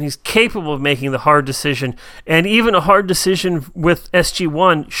decisions and he's capable of making the hard decision. And even a hard decision with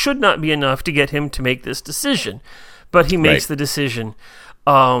SG-1 should not be enough to get him to make this decision. But he makes the decision.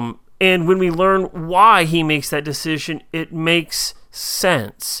 And when we learn why he makes that decision, it makes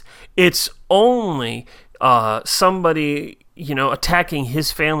sense. It's only somebody, attacking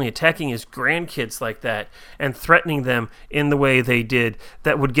his family, attacking his grandkids like that, and threatening them in the way they did,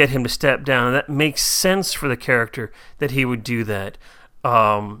 that would get him to step down. And that makes sense for the character that he would do that.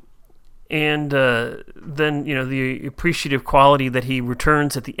 And then, the appreciative quality that he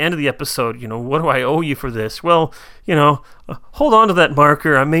returns at the end of the episode, what do I owe you for this? Well, hold on to that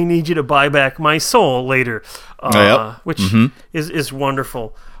marker. I may need you to buy back my soul later, which is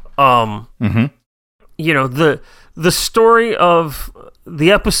wonderful. The story of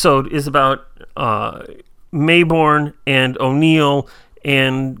the episode is about Maybourne and O'Neill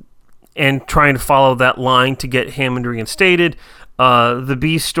and trying to follow that line to get Hammond reinstated. The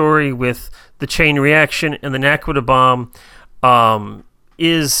B story with the chain reaction and the Naquita bomb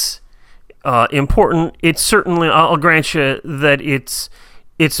is important. It's certainly, I'll grant you that it's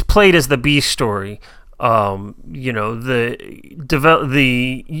played as the B story. You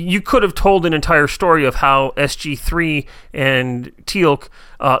could have told an entire story of how SG-3 and Teal'c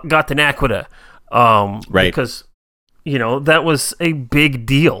got the Naquita, because that was a big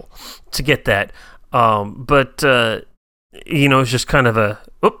deal to get that. But it's just kind of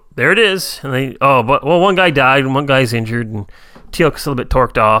there it is, and one guy died and one guy's injured, and Teal'c's a little bit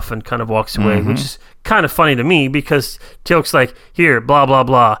torqued off and kind of walks away, which is kind of funny to me because Teal'c's like, here, blah, blah,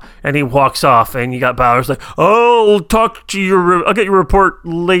 blah, and he walks off, and you got Bowers like, I'll get your report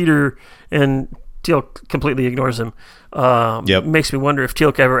later, and Teal'c completely ignores him. Makes me wonder if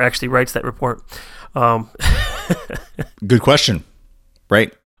Teal'c ever actually writes that report. Good question.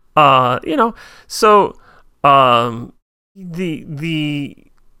 Right.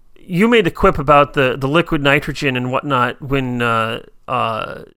 You made a quip about the liquid nitrogen and whatnot when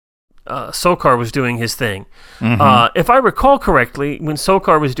Sokar was doing his thing. If I recall correctly, when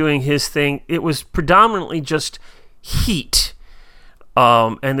Sokar was doing his thing, it was predominantly just heat,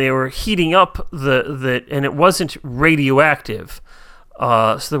 and they were heating up and it wasn't radioactive,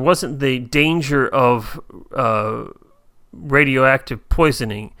 so there wasn't the danger of radioactive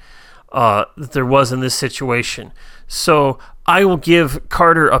poisoning that there was in this situation. So I will give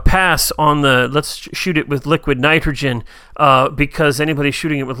Carter a pass on let's shoot it with liquid nitrogen, because anybody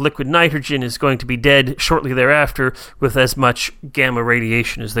shooting it with liquid nitrogen is going to be dead shortly thereafter with as much gamma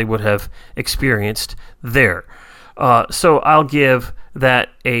radiation as they would have experienced there. So I'll give that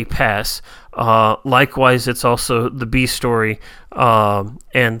a pass. Likewise, it's also the B story,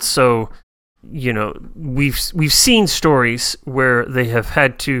 and so we've seen stories where they have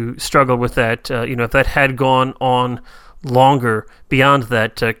had to struggle with that. If that had gone on longer beyond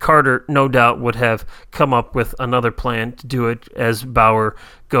that, Carter no doubt would have come up with another plan to do it as Bauer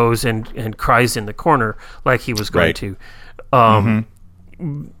goes and cries in the corner like he was going to.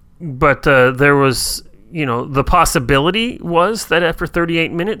 But there was, the possibility was that after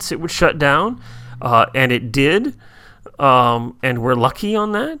 38 minutes it would shut down, and it did, and we're lucky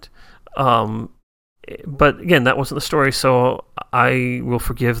on that. But again, that wasn't the story, so I will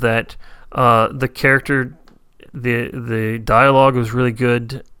forgive that. The character The dialogue was really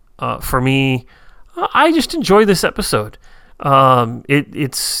good. For me, I just enjoyed this episode.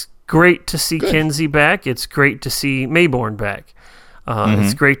 It's great to see Kinsey back. It's great to see Mayborn back.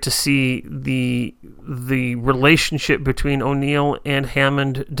 It's great to see the relationship between O'Neill and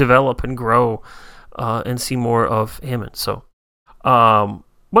Hammond develop and grow, and see more of Hammond. So,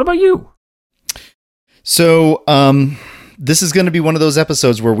 what about you? So, this is going to be one of those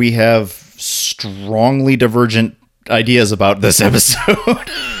episodes where we have strongly divergent ideas about this episode.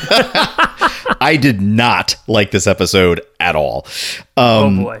 I did not like this episode at all.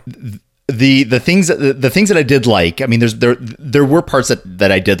 Oh boy. The things that I did like, I mean, there were parts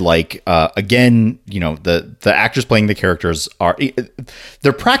that I did like. Again, the actors playing the characters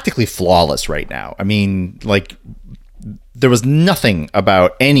they're practically flawless right now. I mean, like, there was nothing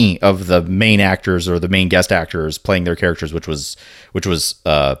about any of the main actors or the main guest actors playing their characters which was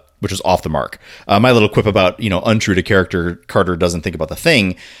off the mark. My little quip about untrue to character, Carter doesn't think about the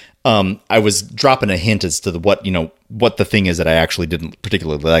thing. I was dropping a hint as to what the thing is that I actually didn't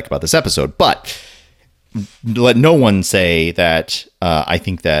particularly like about this episode, but let no one say that I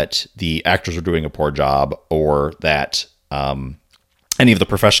think that the actors are doing a poor job, or that any of the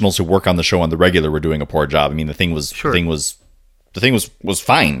professionals who work on the show on the regular were doing a poor job. I mean, the thing was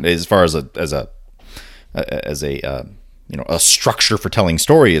fine as far as a structure for telling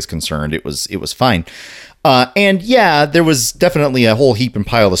story is concerned. It was fine. And yeah, there was definitely a whole heap and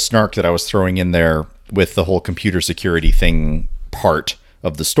pile of snark that I was throwing in there with the whole computer security thing part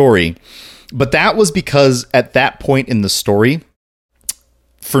of the story. But that was because at that point in the story,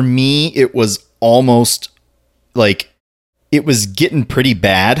 for me, it was almost like it was getting pretty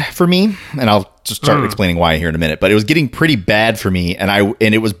bad for me. And I'll just start explaining why here in a minute, but it was getting pretty bad for me. And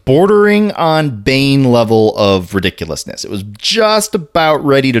it was bordering on Bane level of ridiculousness. It was just about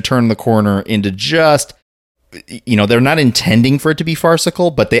ready to turn the corner into just, they're not intending for it to be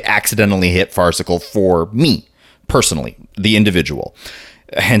farcical, but they accidentally hit farcical for me personally, the individual.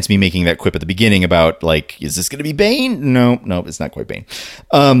 Hence me making that quip at the beginning about, like, is this going to be Bane? No, it's not quite Bane.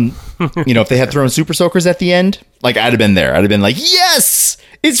 If they had thrown Super Soakers at the end, like, I'd have been there. I'd have been like, yes,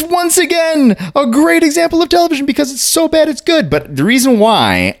 it's once again a great example of television because it's so bad it's good. But the reason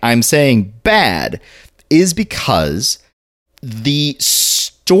why I'm saying bad is because the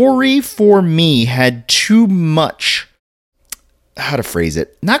story for me had too much, how to phrase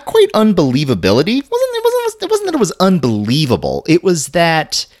it, not quite unbelievability. It wasn't that it was unbelievable. It was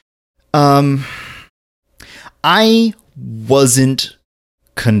that I wasn't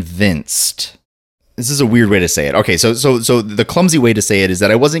convinced. This is a weird way to say it. Okay, so the clumsy way to say it is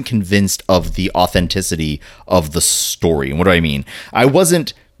that I wasn't convinced of the authenticity of the story. And what do I mean? I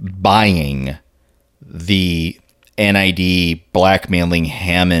wasn't buying the NID blackmailing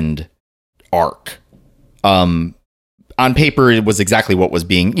Hammond arc. On paper, it was exactly what was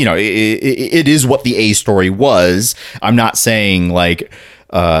being, it is what the A story was. I'm not saying like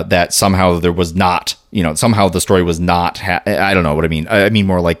that somehow there was not, somehow the story was not, I don't know what I mean. I mean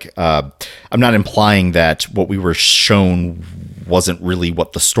more like, I'm not implying that what we were shown wasn't really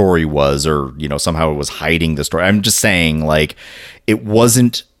what the story was, or, somehow it was hiding the story. I'm just saying, like, I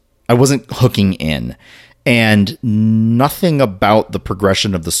wasn't hooking in, and nothing about the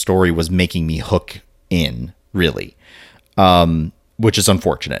progression of the story was making me hook in, really. Which is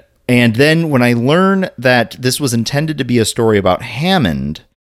unfortunate. And then when I learn that this was intended to be a story about Hammond,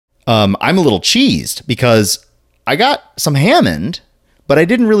 I'm a little cheesed because I got some Hammond, but I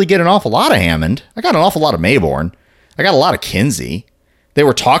didn't really get an awful lot of Hammond. I got an awful lot of Mayborn. I got a lot of Kinsey. They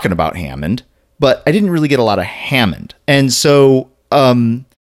were talking about Hammond, but I didn't really get a lot of Hammond. And so I'm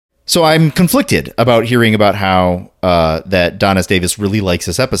conflicted about hearing about how that Don S. Davis really likes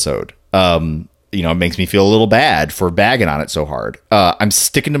this episode. It makes me feel a little bad for bagging on it so hard. I'm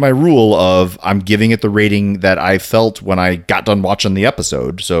sticking to my rule of I'm giving it the rating that I felt when I got done watching the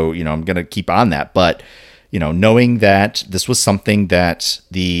episode. So, I'm going to keep on that. But, knowing that this was something that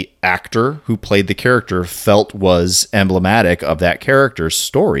the actor who played the character felt was emblematic of that character's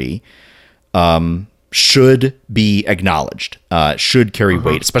story, should be acknowledged, should carry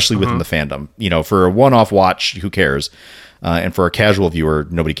weight, especially within the fandom. For a one-off watch, who cares? And for a casual viewer,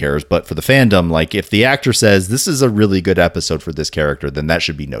 nobody cares. But for the fandom, like, if the actor says this is a really good episode for this character, then that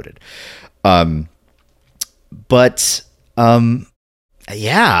should be noted. Like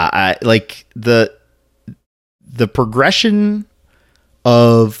the progression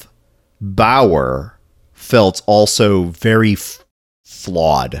of Bauer felt also very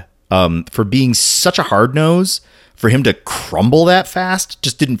flawed. For being such a hard nose, for him to crumble that fast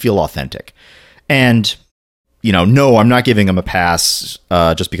just didn't feel authentic. And no, I'm not giving him a pass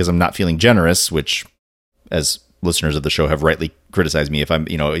just because I'm not feeling generous, which as listeners of the show have rightly criticized me if I'm,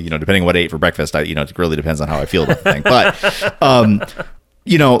 depending on what I ate for breakfast, it really depends on how I feel about the thing. But,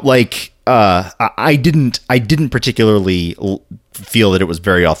 I didn't particularly feel that it was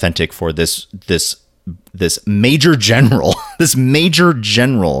very authentic for this major general, this major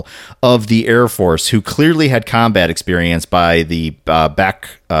general of the Air Force, who clearly had combat experience by the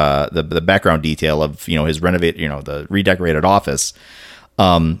background detail of his the redecorated office,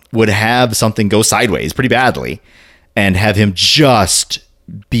 would have something go sideways pretty badly, and have him just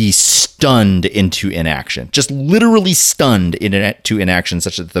be stunned into inaction, just literally stunned into inaction,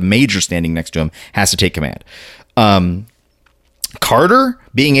 such that the major standing next to him has to take command. Carter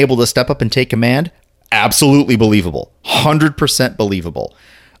being able to step up and take command, absolutely believable, 100% believable.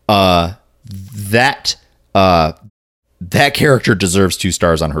 That character deserves 2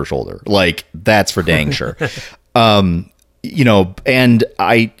 stars on her shoulder. Like, that's for dang sure. And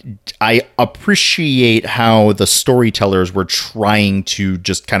I appreciate how the storytellers were trying to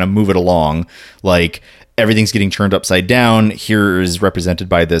just kind of move it along. Like, everything's getting turned upside down. Here is represented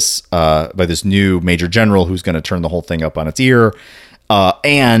by this new major general who's going to turn the whole thing up on its ear.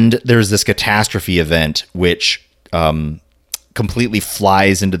 And there's this catastrophe event, which completely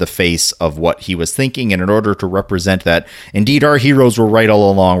flies into the face of what he was thinking. And in order to represent that, indeed, our heroes were right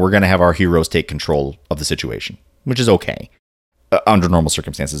all along, we're going to have our heroes take control of the situation, which is okay under normal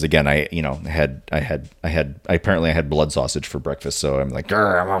circumstances. Again, I had blood sausage for breakfast, so I'm like,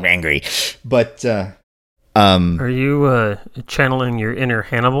 I'm angry. But are you channeling your inner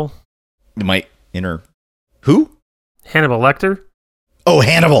Hannibal? My inner who? Hannibal Lecter. Oh,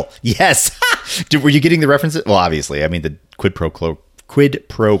 Hannibal! Yes. Were you getting the references? Well, obviously. I mean, the quid pro quo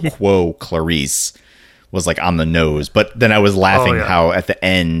Clarice was like on the nose, but then I was laughing how at the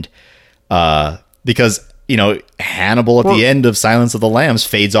end, because Hannibal at the end of Silence of the Lambs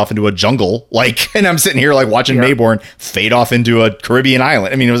fades off into a jungle, like, and I'm sitting here like watching Mayborn fade off into a Caribbean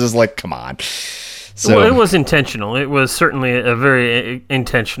island. I mean, it was just like, come on. So well, it was intentional. It was certainly a very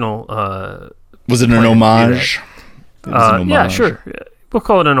intentional. Was it an homage? Yeah, sure. We'll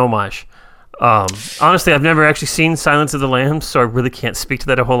call it an homage. Honestly, I've never actually seen Silence of the Lambs, so I really can't speak to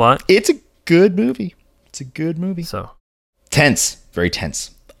that a whole lot. It's a good movie. So tense, very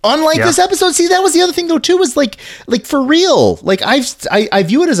tense. Unlike this episode, see, that was the other thing though too, was like for real. Like I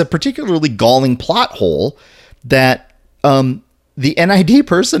view it as a particularly galling plot hole that the NID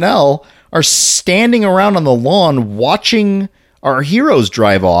personnel are standing around on the lawn watching our heroes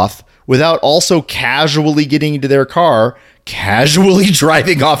drive off without also casually getting into their car, casually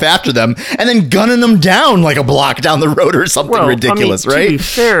driving off after them, and then gunning them down like a block down the road or something ridiculous, right? To be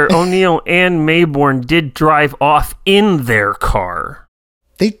fair, O'Neill and Mayborn did drive off in their car.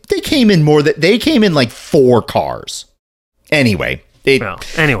 They came in they came in like 4 cars. Anyway.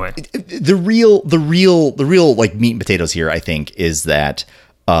 The real like meat and potatoes here, I think, is that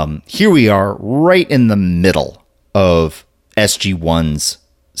here we are right in the middle of SG-1's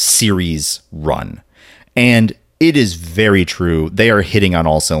series run. And it is very true. They are hitting on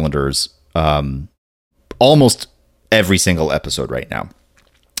all cylinders almost every single episode right now.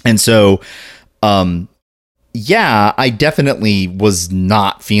 And so, I definitely was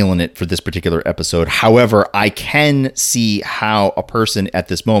not feeling it for this particular episode. However, I can see how a person at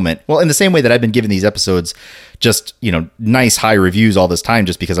this moment, well, in the same way that I've been giving these episodes just, nice high reviews all this time,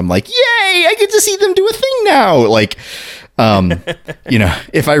 just because I'm like, yay, I get to see them do a thing now. Like,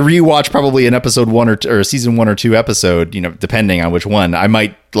 if I rewatch probably an episode 1 or a season 1 or 2 episode, depending on which one, I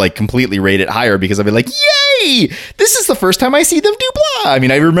might like completely rate it higher because I'll be like, yay, this is the first time I see them do blah. I mean,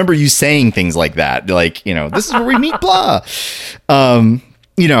 I remember you saying things like that, like, this is where we meet blah. And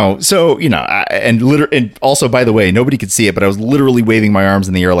also, by the way, nobody could see it, but I was literally waving my arms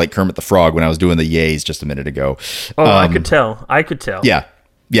in the air like Kermit the Frog when I was doing the yays just a minute ago. Oh, I could tell. Yeah.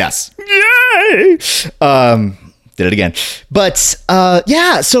 Yes. Yay. Did it again. But so I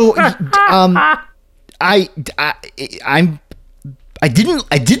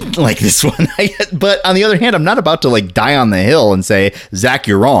didn't like this one. But on the other hand, I'm not about to like die on the hill and say, Zach,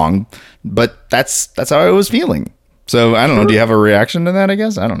 you're wrong. But that's how I was feeling. So I don't know. Do you have a reaction to that? I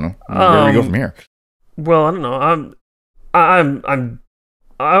guess I don't know. Where do we go from here? Well, I don't know.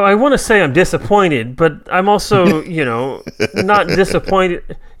 I want to say I'm disappointed, but I'm also not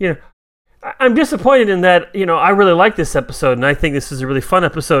disappointed. I'm disappointed in that, I really like this episode, and I think this is a really fun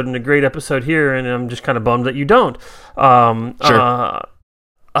episode and a great episode here, and I'm just kind of bummed that you don't. Sure.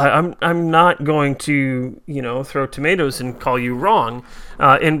 I'm not going to, throw tomatoes and call you wrong,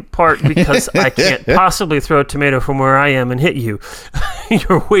 in part because I can't possibly throw a tomato from where I am and hit you.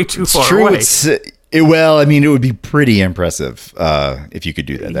 You're way too far away. Well, I mean, it would be pretty impressive if you could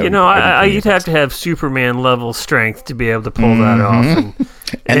do that. You'd have to have Superman level strength to be able to pull that off.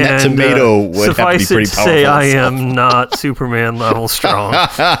 And that tomato would have to be pretty powerful. Suffice it to say, I am not Superman level strong.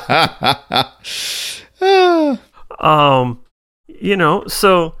 Yeah.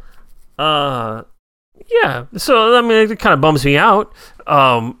 So I mean, it kind of bums me out.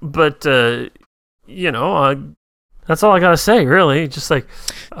 But that's all I gotta say, really. Just like,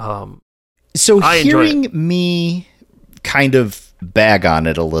 so hearing me kind of bag on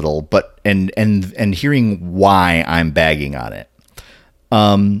it a little, but and hearing why I'm bagging on it.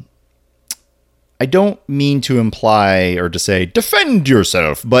 I don't mean to imply or to say defend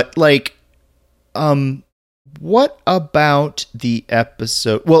yourself, but like, what about the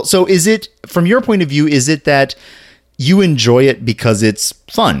episode? Well, so is it, from your point of view, is it that you enjoy it because it's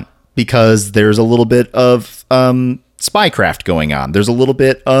fun? Because there's a little bit of spycraft going on. There's a little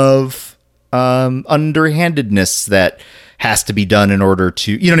bit of underhandedness that has to be done in order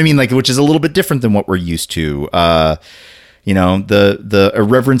to, you know what I mean? Like, which is a little bit different than what we're used to. The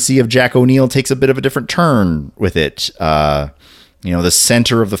irreverency of Jack O'Neill takes a bit of a different turn with it. The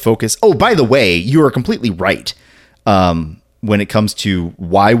center of the focus. Oh, by the way, you are completely right. When it comes to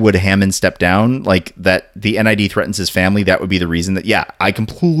why would Hammond step down, like that the NID threatens his family, that would be the reason that, yeah, I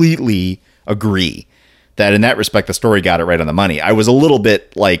completely agree that in that respect, the story got it right on the money. I was a little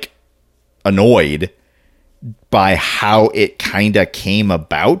bit like annoyed by how it kind of came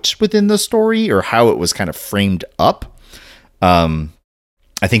about within the story or how it was kind of framed up. I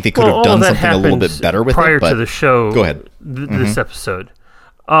think they could have done something a little bit better with prior it. Prior to the show. Go ahead. This episode.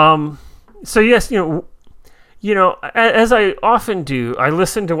 So yes, as I often do, I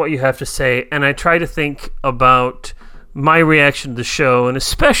listen to what you have to say, and I try to think about my reaction to the show, and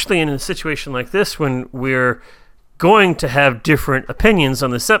especially in a situation like this when we're going to have different opinions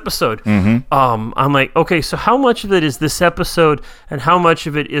on this episode. I'm like, okay, so how much of it is this episode, and how much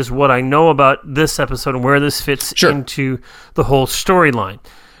of it is what I know about this episode and where this fits into the whole storyline?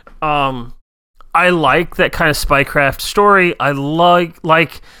 I like that kind of spycraft story. I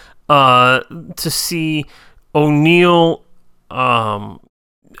like to see O'Neill's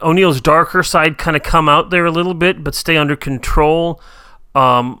darker side kind of come out there a little bit, but stay under control.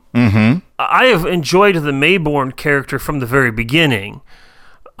 I have enjoyed the Mayborn character from the very beginning.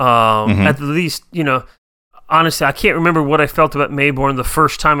 At the least, honestly, I can't remember what I felt about Mayborn the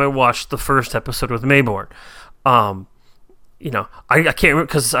first time I watched the first episode with Mayborn. I can't remember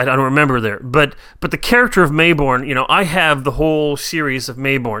because I don't remember there. But the character of Mayborn, I have the whole series of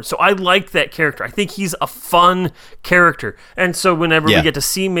Mayborn, so I like that character. I think he's a fun character, and so whenever we get to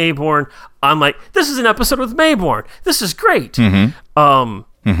see Mayborn, I'm like, this is an episode with Mayborn. This is great. So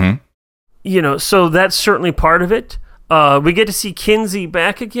that's certainly part of it. We get to see Kinsey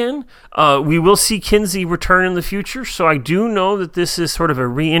back again. We will see Kinsey return in the future, so I do know that this is sort of a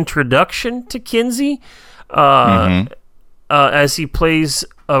reintroduction to Kinsey. As he plays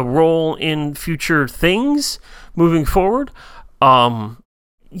a role in future things moving forward. So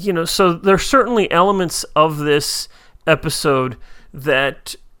there's certainly elements of this episode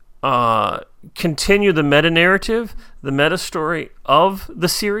that continue the meta-narrative, the meta-story of the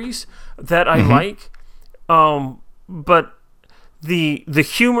series that I like. But the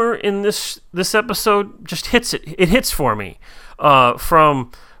humor in this episode just hits it. It hits for me.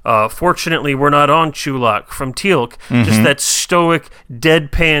 Fortunately, we're not on Chulak from Teal'c. Just that stoic,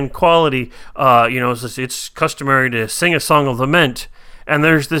 deadpan quality. It's customary to sing a song of lament, and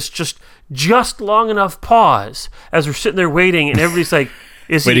there's this just long enough pause as we're sitting there waiting, and everybody's like,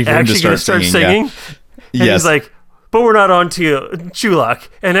 "Is he actually going to start singing?" Yeah. And he's like, "But we're not on Chulak,"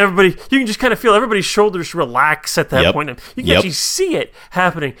 and everybody, you can just kind of feel everybody's shoulders relax at that point. You can actually see it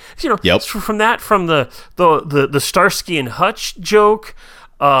happening. From the Starsky and Hutch joke.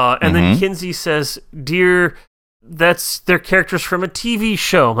 And then Kinsey says, "Dear, that's their characters from a TV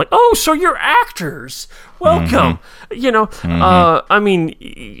show." I'm like, "Oh, so you're actors. Welcome." I mean,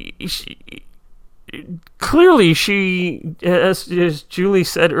 clearly she, as Julie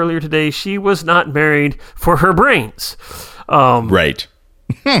said earlier today, she was not married for her brains. Right.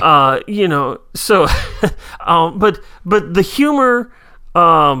 So, but the humor,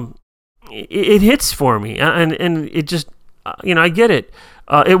 it hits for me, and it just, I get it.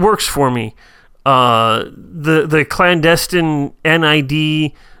 It works for me. The clandestine NID,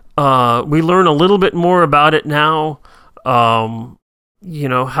 we learn a little bit more about it now. How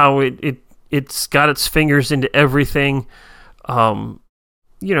it's got its fingers into everything. So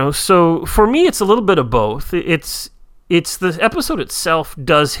for me, it's a little bit of both. It's the episode itself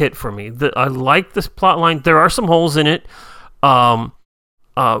does hit for me. I like this plot line. There are some holes in it.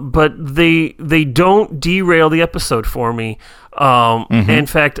 but they don't derail the episode for me. In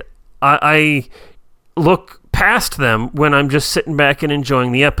fact, I look past them when I'm just sitting back and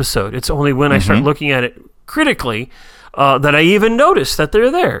enjoying the episode. It's only when I start looking at it critically that I even notice that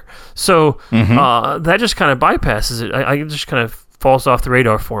they're there. So that just kind of bypasses it. I just kind of falls off the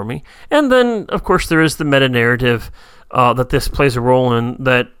radar for me. And then, of course, there is the meta-narrative that this plays a role in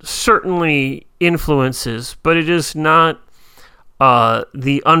that certainly influences, but it is not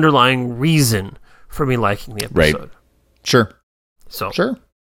the underlying reason for me liking the episode. Right. Sure. So Sure.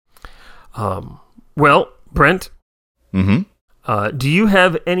 Well, Brent, Mm-hmm. do you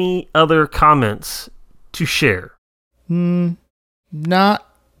have any other comments to share? Not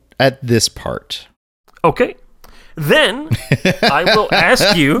at this part. Okay. Then I will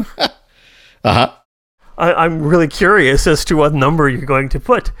ask you. Uh-huh. I'm really curious as to what number you're going to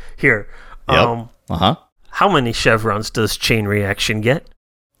put here. Yep. Uh-huh. How many chevrons does Chain Reaction get?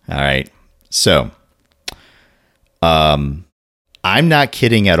 All right. So, I'm not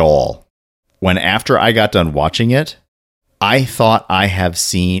kidding at all. When after I got done watching it, I thought I had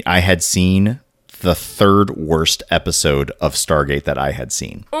seen the third worst episode of Stargate that I had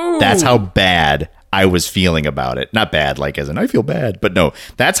seen. Ooh. That's how bad I was feeling about it. Not bad, like as in I feel bad, but no,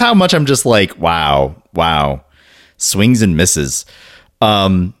 that's how much I'm just like, wow, swings and misses.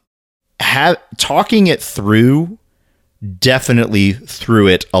 Talking it through definitely threw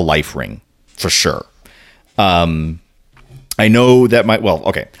it a life ring for sure. I know that my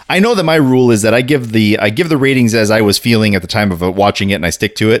rule is that I give the ratings as I was feeling at the time of watching it, and I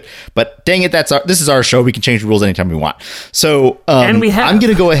stick to it. But dang it, this is our show. We can change the rules anytime we want. So and we have. I'm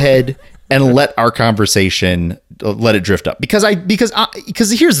going to go ahead and let our conversation let it drift up because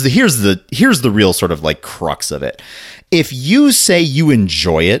here's the real sort of like crux of it. If you say you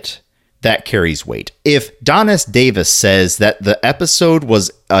enjoy it, that carries weight. If Don S. Davis says that the episode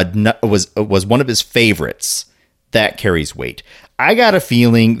was one of his favorites, that carries weight. I got a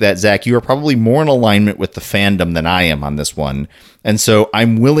feeling that, Zach, you are probably more in alignment with the fandom than I am on this one. And so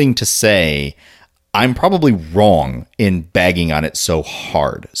I'm willing to say I'm probably wrong in bagging on it so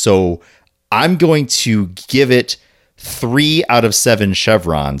hard. So I'm going to give it 3 out of 7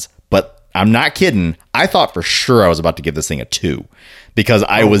 chevrons, but I'm not kidding. I thought for sure I was about to give this thing a 2 because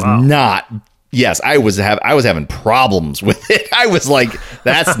I was not. Yes, I was having problems with it. I was like,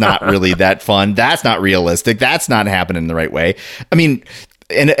 that's not really that fun. That's not realistic. That's not happening the right way. I mean,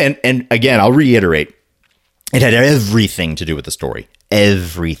 and again, I'll reiterate, it had everything to do with the story.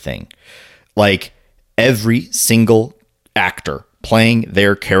 Everything. Like every single actor playing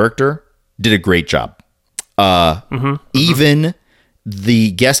their character did a great job. Even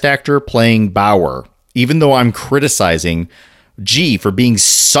the guest actor playing Bauer, even though I'm criticizing G for being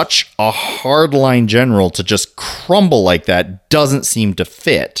such a hardline general to just crumble like that doesn't seem to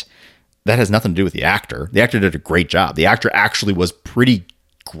fit. That has nothing to do with the actor. The actor did a great job. The actor actually was pretty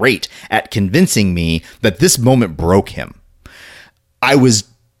great at convincing me that this moment broke him. I was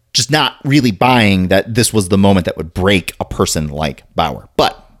just not really buying that this was the moment that would break a person like Bauer.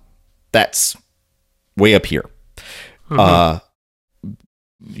 But that's way up here. Yeah,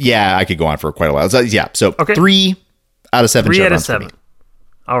 I could go on for quite a while. So 3 out of 7 3 out of chevrons 7.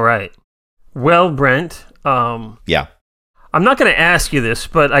 All right. Well, Brent. Yeah. I'm not going to ask you this,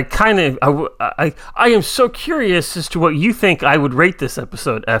 but I am so curious as to what you think I would rate this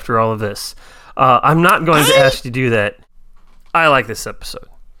episode after all of this. I'm not going to ask you to do that. I like this episode.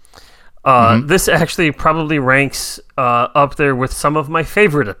 This actually probably ranks up there with some of my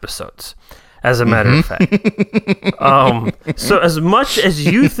favorite episodes, as a matter of fact. So as much as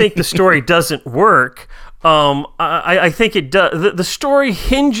you think the story doesn't work, I think it does. The story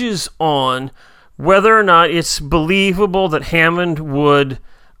hinges on whether or not it's believable that Hammond would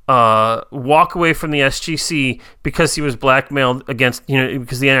walk away from the SGC because he was blackmailed because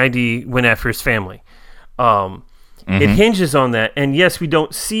the NID went after his family. It hinges on that, and yes, we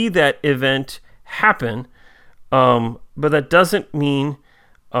don't see that event happen, but that doesn't mean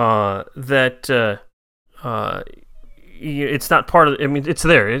that it's not part of. I mean, it's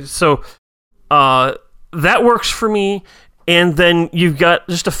there. So that works for me. And then you've got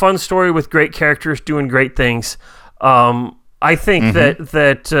just a fun story with great characters doing great things. I think that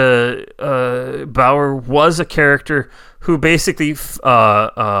Bauer was a character who basically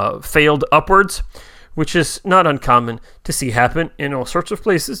failed upwards, which is not uncommon to see happen in all sorts of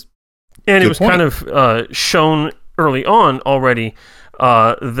places. And it was kind of shown early on already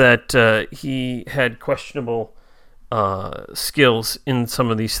that he had questionable skills in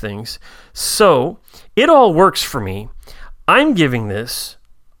some of these things. So it all works for me. I'm giving this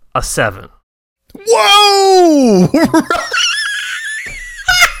a 7. Whoa!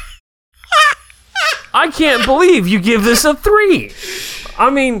 I can't believe you give this a 3. I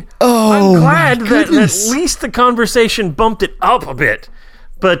mean, I'm glad that at least the conversation bumped it up a bit.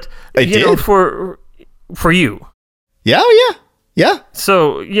 But for you. Yeah, yeah.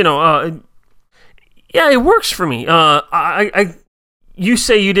 So, it works for me. You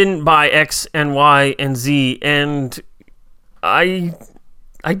say you didn't buy X and Y and Z, and I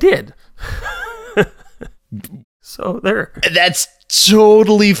did. So there. That's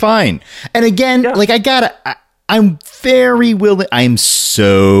totally fine. And again, I'm very willing. I'm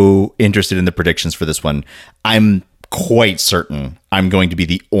so interested in the predictions for this one. I'm quite certain I'm going to be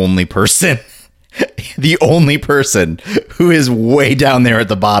the only person who is way down there at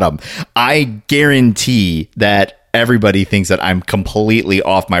the bottom. I guarantee that everybody thinks that I'm completely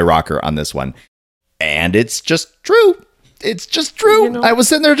off my rocker on this one. And it's just true. It's just true. I was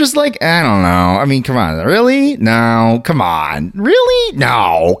sitting there just like, I don't know. I mean, come on. Really? No. Come on. Really?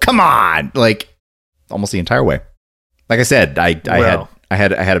 No. Come on. Like almost the entire way. Like I said, I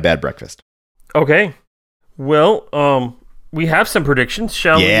had a bad breakfast. Okay. Well, we have some predictions,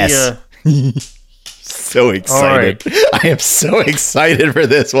 shall we? So excited. Right. I am so excited for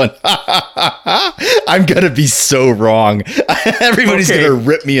this one. I'm going to be so wrong. Everybody's going to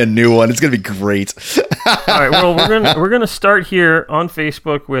rip me a new one. It's going to be great. All right. Well, we're going to start here on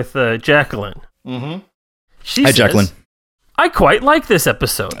Facebook with Jacqueline. Mm-hmm. She Hi, says, Jacqueline. I quite like this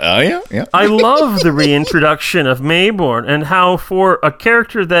episode. Oh, yeah? Yeah. I love the reintroduction of Mayborn and how for a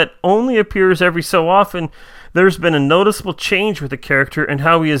character that only appears every so often, there's been a noticeable change with the character and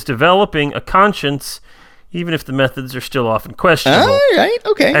how he is developing a conscience, even if the methods are still often questionable. All right,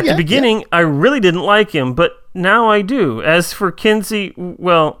 okay. At the beginning, I really didn't like him, but now I do. As for Kinsey,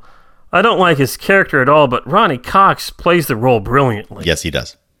 well, I don't like his character at all, but Ronnie Cox plays the role brilliantly. Yes, he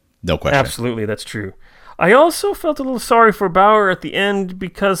does. No question. Absolutely, that's true. I also felt a little sorry for Bauer at the end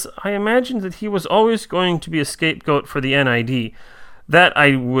because I imagined that he was always going to be a scapegoat for the NID. That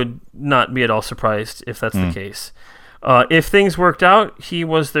I would not be at all surprised if that's the case. If things worked out, he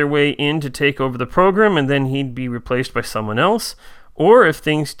was their way in to take over the program, and then he'd be replaced by someone else. Or if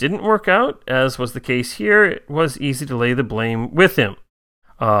things didn't work out, as was the case here, it was easy to lay the blame with him.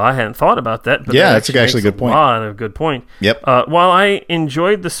 I hadn't thought about that, but that's actually a good point. A lot of good point. Yep. While I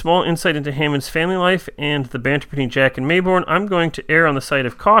enjoyed the small insight into Hammond's family life and the banter between Jack and Mayborn, I'm going to err on the side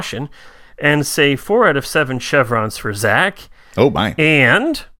of caution and say 4 out of 7 chevrons for Zach. Oh, my.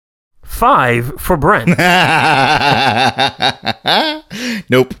 And 5 for Brent.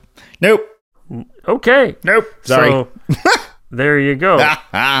 Nope. Okay. Nope. Sorry. So, there you go.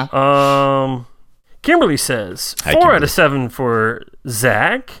 Kimberly says 4 out of 7 for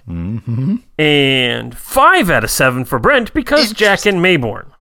Zach. Mm-hmm. And 5 out of 7 for Brent because Jack and Mayborn.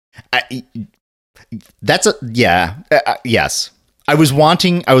 Yes. I was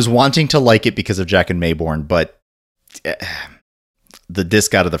wanting to like it because of Jack and Mayborn, but the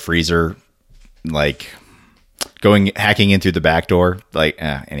disc out of the freezer, like hacking in through the back door,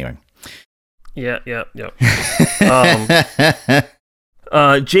 anyway. Yeah.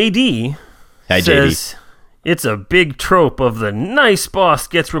 JD says it's a big trope of the nice boss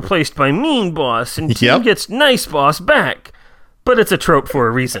gets replaced by mean boss and team gets nice boss back. But it's a trope for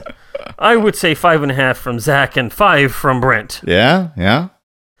a reason. I would say 5.5 from Zach and 5 from Brent. Yeah.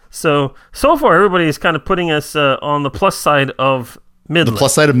 So far, everybody is kind of putting us on the plus side of middling. The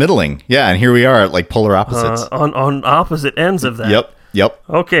plus side of middling. Yeah, and here we are at polar opposites. On opposite ends of that. Yep.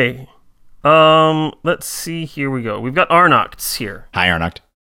 Okay. Let's see. Here we go. We've got Arnox here. Hi, Arnox.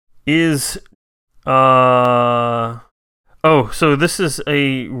 So this is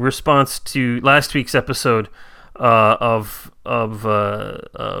a response to last week's episode of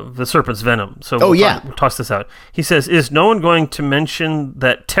the Serpent's Venom. So we'll toss this out. He says, is no one going to mention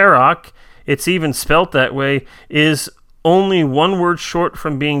that Terok, it's even spelt that way, is only one word short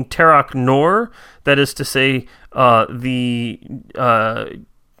from being Terok Nor? That is to say, the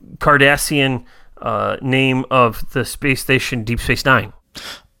Cardassian name of the space station Deep Space Nine.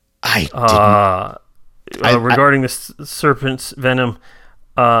 Regarding the Serpent's Venom,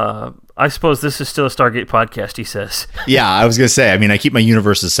 I suppose this is still a Stargate podcast, he says. Yeah, I was going to say, I keep my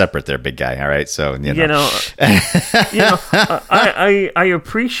universes separate there, big guy, all right? So, I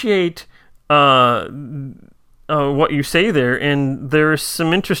appreciate what you say there, and there's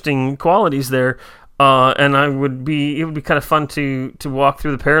some interesting qualities there, and it would be kind of fun to walk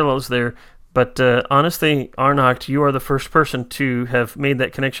through the parallels there. But honestly, Arnocht, you are the first person to have made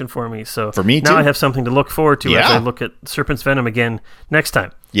that connection for me. So for me now too. I have something to look forward to as I look at Serpent's Venom again next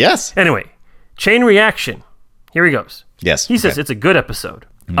time. Yes. Anyway, Chain Reaction. Here he goes. Yes. He says it's a good episode,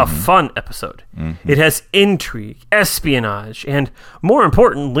 a fun episode. Mm-hmm. It has intrigue, espionage, and more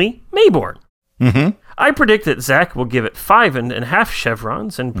importantly, Mayborn. Mm-hmm. I predict that Zach will give it 5.5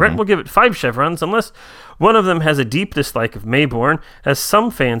 chevrons, and Brent will give it 5 chevrons, unless one of them has a deep dislike of Mayborn, as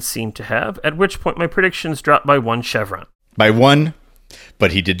some fans seem to have, at which point my predictions drop by 1 chevron. By 1,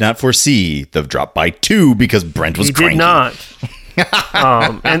 but he did not foresee the drop by 2 because Brent was cranky. He did not.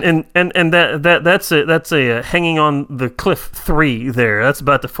 And that's a hanging on the cliff 3 there. That's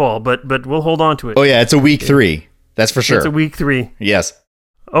about to fall, but we'll hold on to it. Oh yeah, it's a week 3. That's for sure. It's a week 3. Yes.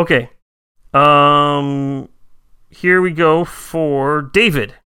 Okay. Here we go for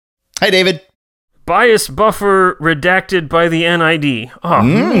David. Hi, David. Bias buffer redacted by the NID. Oh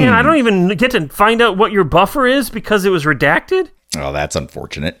man, I don't even get to find out what your buffer is because it was redacted. Oh, that's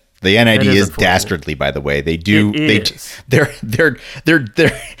unfortunate. The NID is dastardly, by the way. They do. They're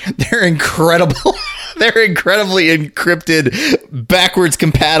incredible. They're incredibly encrypted, backwards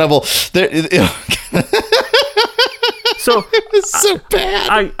compatible. So it's so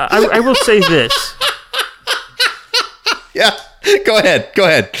bad. I will say this. Yeah. Go ahead.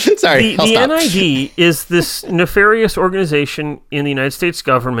 Sorry. The NID is this nefarious organization in the United States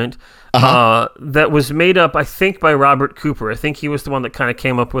government that was made up, I think, by Robert Cooper. I think he was the one that kind of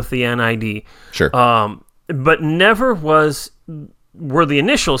came up with the NID. Sure. But never were the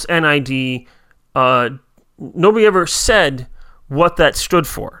initials NID. Nobody ever said what that stood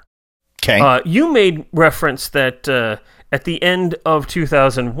for. Okay. You made reference that at the end of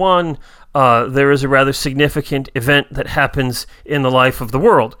 2001, there is a rather significant event that happens in the life of the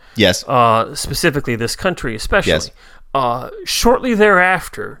world. Yes. Specifically this country, especially. Yes. Shortly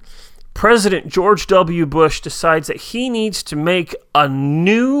thereafter, President George W. Bush decides that he needs to make a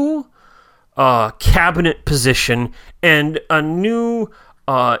new cabinet position and a new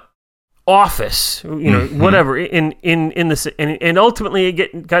office, whatever, in this, and ultimately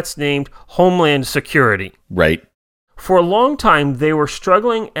it gets named Homeland Security. Right. For a long time, they were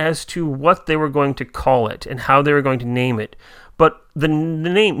struggling as to what they were going to call it and how they were going to name it. But the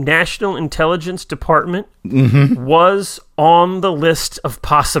name National Intelligence Department was on the list of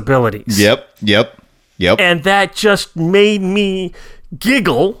possibilities. Yep. And that just made me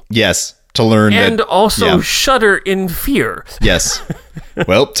giggle. Yes, to learn and that. Also shudder in fear. Yes.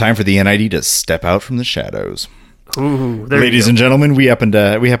 Well, time for the NID to step out from the shadows. Ooh, ladies and gentlemen, we happen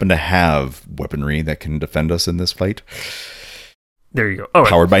to have weaponry that can defend us in this fight. There you go. All right.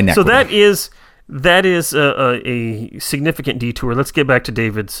 Powered by Necro. So that is a significant detour. Let's get back to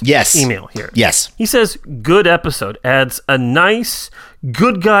David's email here. Yes. He says, good episode. Adds a nice,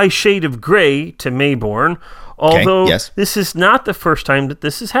 good guy shade of gray to Mayborn, although this is not the first time that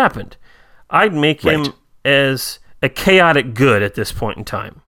this has happened. I'd make him as a chaotic good at this point in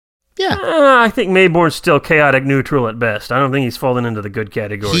time. Yeah. I think Mayborn's still chaotic neutral at best. I don't think he's fallen into the good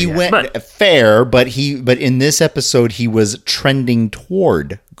category He yet. went fair, but in this episode he was trending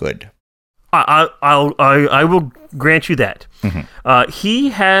toward good. I will grant you that. He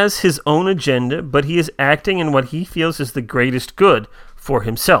has his own agenda, but he is acting in what he feels is the greatest good for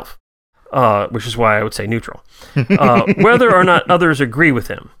himself, which is why I would say neutral. Whether or not others agree with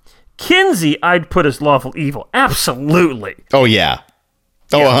him. Kinsey, I'd put as lawful evil. Absolutely. Oh, yeah.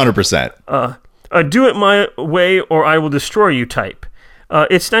 Oh, 100%. Do it my way or I will destroy you type.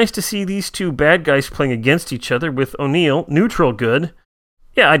 It's nice to see these two bad guys playing against each other with O'Neill, neutral good.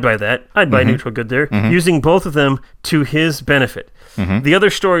 Yeah, I'd buy that. I'd buy neutral good there, using both of them to his benefit. The other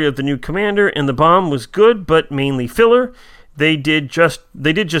story of the new commander and the bomb was good, but mainly filler. They did just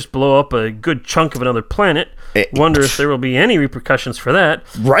blow up a good chunk of another planet. Wonder if there will be any repercussions for that.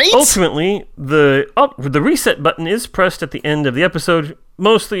 Right? Ultimately, the reset button is pressed at the end of the episode.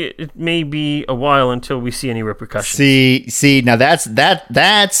 Mostly, it may be a while until we see any repercussions. See, now that's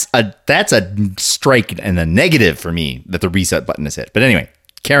a strike and a negative for me that the reset button is hit. But anyway,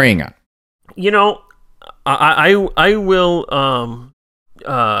 carrying on. I will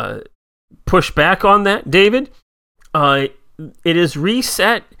push back on that, David. It is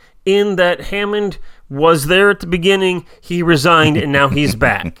reset in that Hammond was there at the beginning, he resigned, and now he's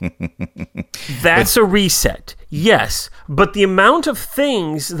back. That's a reset, yes. But the amount of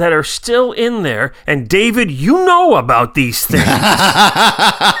things that are still in there, and David, you know about these things.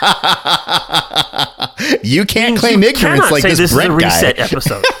 You can't claim ignorance like this Brent guy. This is a reset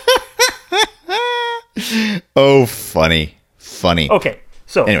episode. Oh, funny. Okay,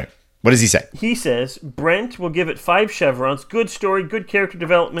 so anyway. What does he say? He says, Brent will give it 5 chevrons. Good story, good character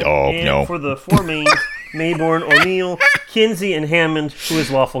development. For the 4 mains, Mayborn, O'Neill, Kinsey, and Hammond, who is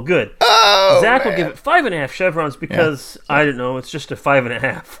lawful good. Zach will give it 5.5 chevrons because, I don't know, it's just a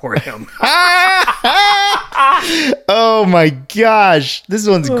 5.5 for him. Oh my gosh. This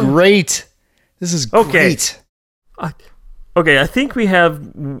one's great. This is great. Okay, I think we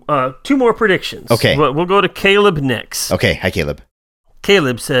have 2 more predictions. Okay. We'll go to Caleb next. Okay, hi Caleb.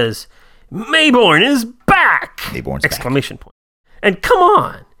 Caleb says, Mayborn is back! Mayborn's back. Exclamation point. And come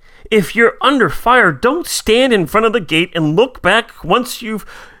on, if you're under fire, don't stand in front of the gate and look back once you're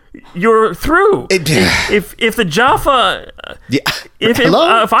through. If the Jaffa,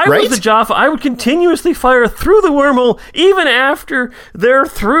 if I was the Jaffa, I would continuously fire through the wormhole even after they're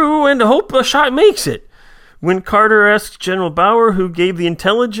through and hope a shot makes it. When Carter asked General Bauer, who gave the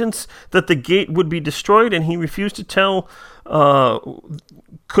intelligence that the gate would be destroyed, and he refused to tell,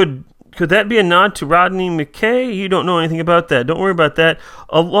 could that be a nod to Rodney McKay? You don't know anything about that. Don't worry about that.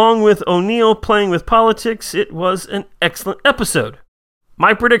 Along with O'Neill playing with politics, it was an excellent episode.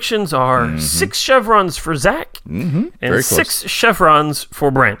 My predictions are 6 chevrons for Zach and Very 6 chevrons for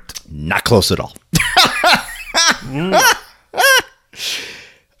Brent. Not close at all.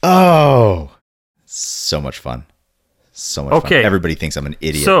 Oh, so much fun. So much fun. Everybody thinks I'm an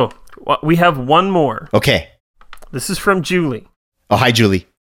idiot. So we have one more. Okay. This is from Julie. Oh, hi, Julie.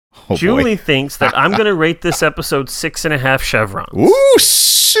 Oh, Julie boy. thinks that I'm going to rate this episode 6.5 chevrons. Ooh,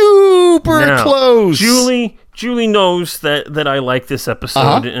 super Now, close. Julie knows that I like this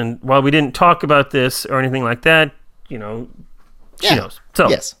episode, and while we didn't talk about this or anything like that, she knows. So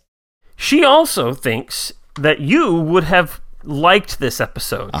yes. She also thinks that you would have liked this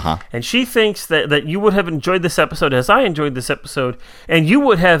episode. And she thinks that you would have enjoyed this episode as I enjoyed this episode, and you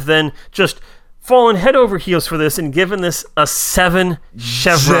would have then just fallen head over heels for this and given this a 7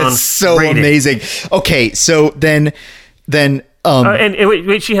 chevron That's so rating. amazing. Okay, so then and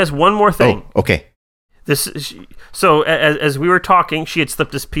wait, she has one more thing. Oh, okay. So as we were talking, she had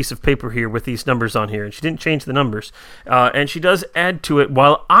slipped this piece of paper here with these numbers on here, and she didn't change the numbers. And she does add to it,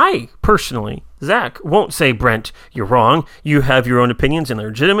 while I personally, Zach, won't say, Brent, you're wrong. You have your own opinions and they're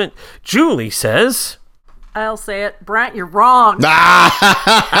legitimate. Julie says, I'll say it. Brent, you're wrong.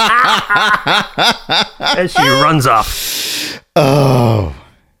 as she runs off. Oh,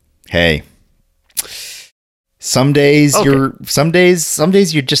 hey. Some days you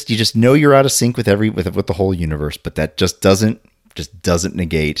just know you're out of sync with the whole universe, but that doesn't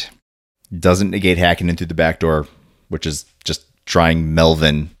negate hacking in through the back door, which is just trying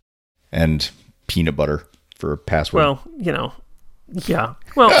Melvin and peanut butter for a password. Well, yeah.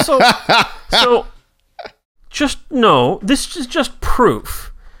 Well, so just know this is just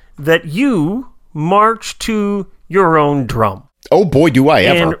proof that you march to your own drum. Oh boy, do I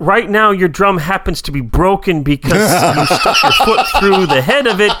ever. And right now your drum happens to be broken because you stuck your foot through the head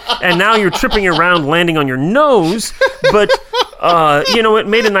of it, and now you're tripping around landing on your nose, but it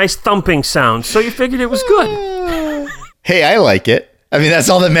made a nice thumping sound, so you figured it was good. Hey, I like it. I mean, that's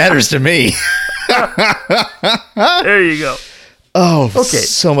all that matters to me. There you go. Oh, okay.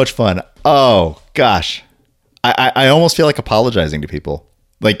 So much fun. Oh gosh. I almost feel like apologizing to people.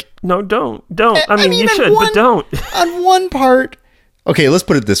 Like, no, don't. I mean you should, but don't. On one part. Okay, let's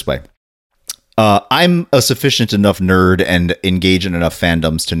put it this way. I'm a sufficient enough nerd and engage in enough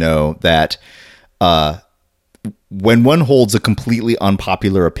fandoms to know that when one holds a completely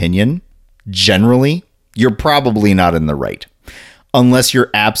unpopular opinion, generally, you're probably not in the right. Unless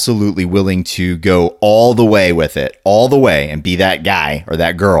you're absolutely willing to go all the way with it, all the way, and be that guy or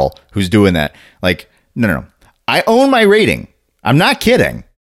that girl who's doing that. Like, no. I own my rating. I'm not kidding.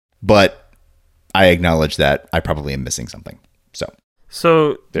 But I acknowledge that I probably am missing something.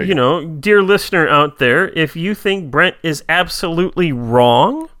 So, dear listener out there, if you think Brent is absolutely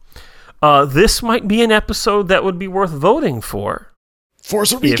wrong, this might be an episode that would be worth voting for.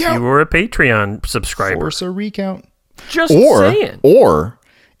 Force a recount. If you were a Patreon subscriber. Force a recount. Just saying. Or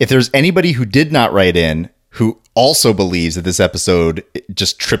if there's anybody who did not write in who also believes that this episode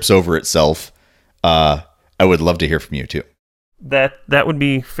just trips over itself, I would love to hear from you too. That would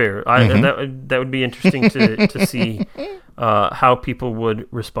be fair. That would be interesting to see how people would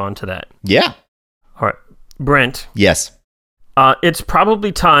respond to that. Yeah. All right, Brent. Yes. It's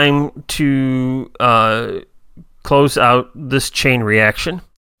probably time to close out this chain reaction.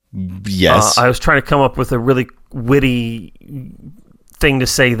 Yes. I was trying to come up with a really witty thing to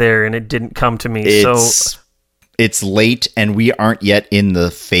say there, and it didn't come to me. It's late, and we aren't yet in the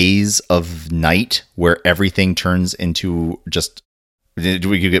phase of night where everything turns into just... Do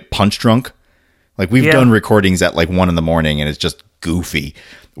we get punch drunk? Like, we've done recordings at like 1 a.m, and it's just goofy.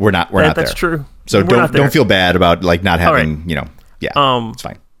 We're not there. That's true. So don't feel bad about like not having, it's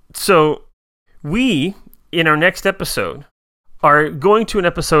fine. So we, in our next episode, are going to an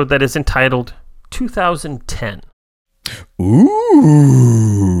episode that is entitled 2010. Ooh.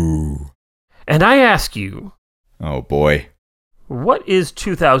 And I ask you... Oh, boy. What is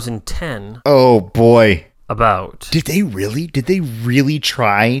 2010? Oh, boy. about. Did they really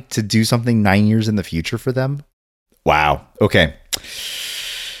try to do something 9 years in the future for them? Wow. Okay.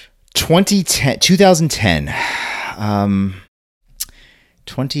 2010.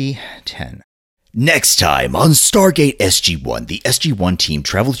 2010. Next time on Stargate SG-1, the SG-1 team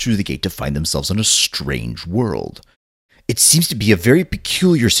travels through the gate to find themselves in a strange world. It seems to be a very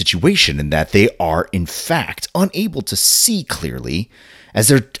peculiar situation in that they are, in fact, unable to see clearly as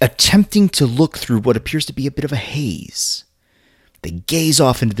they're attempting to look through what appears to be a bit of a haze. They gaze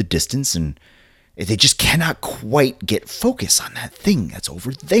off into the distance and they just cannot quite get focus on that thing that's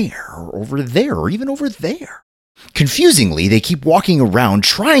over there, or even over there. Confusingly, they keep walking around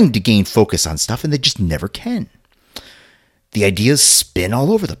trying to gain focus on stuff and they just never can. The ideas spin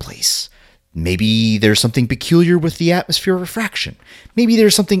all over the place. Maybe there's something peculiar with the atmosphere refraction. Maybe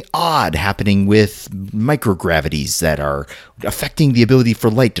there's something odd happening with microgravities that are affecting the ability for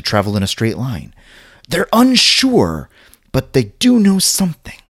light to travel in a straight line. They're unsure, but they do know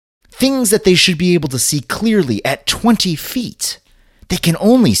something. Things that they should be able to see clearly at 20 feet. They can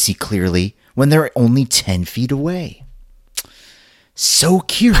only see clearly when they're only 10 feet away. So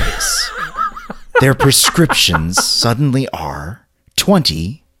curious. Their prescriptions suddenly are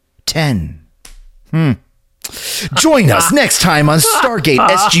 2010. Join us next time on Stargate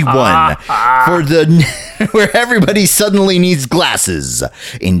SG-1 for where everybody suddenly needs glasses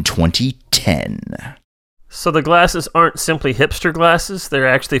in 2010. So the glasses aren't simply hipster glasses; they're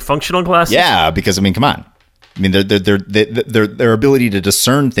actually functional glasses. Yeah, because I mean, come on. I mean, their ability to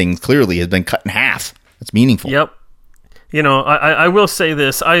discern things clearly has been cut in half. That's meaningful. Yep. You know, I will say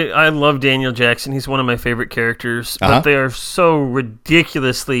this. I love Daniel Jackson. He's one of my favorite characters. But they are so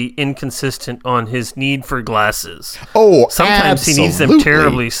ridiculously inconsistent on his need for glasses. Oh, sometimes absolutely. he needs them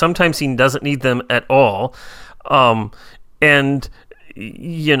terribly. Sometimes he doesn't need them at all. And,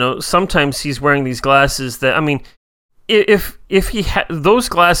 you know, sometimes he's wearing these glasses that, I mean, if he those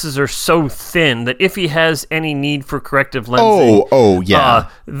glasses are so thin that if he has any need for corrective lensing, yeah,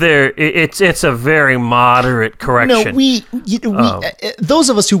 it's a very moderate correction. No, those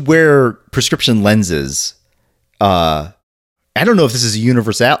of us who wear prescription lenses, I don't know if this is a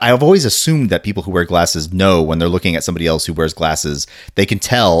universal. I've always assumed that people who wear glasses know when they're looking at somebody else who wears glasses, they can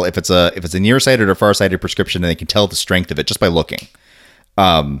tell if it's a nearsighted or farsighted prescription, and they can tell the strength of it just by looking.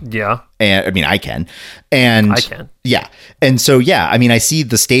 Yeah. And I mean, I can. And I can. Yeah. And so, yeah, I mean, I see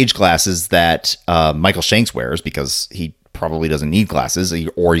the stage glasses that Michael Shanks wears because he probably doesn't need glasses,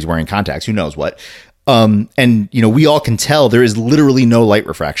 or he's wearing contacts, who knows what. And, you know, we all can tell there is literally no light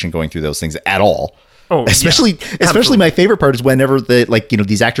refraction going through those things at all. Oh, especially my favorite part is whenever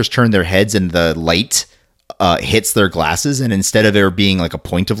these actors turn their heads and the light hits their glasses, and instead of there being like a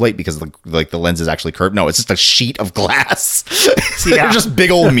point of light because the lens is actually curved, no, it's just a sheet of glass. They're just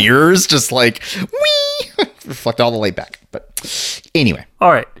big old mirrors, just like whee, reflect all the light back. But anyway,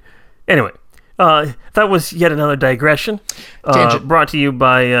 all right. Anyway, that was yet another digression, brought to you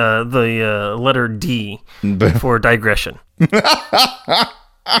by the letter D for digression.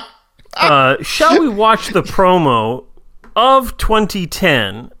 Shall we watch the promo of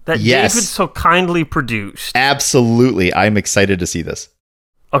 2010 that David so kindly produced? Absolutely. I'm excited to see this.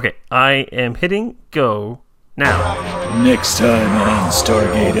 Okay, I am hitting go now. Next time on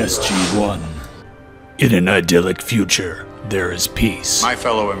Stargate SG-1. In an idyllic future, there is peace. My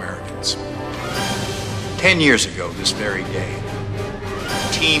fellow Americans, 10 years ago this very day,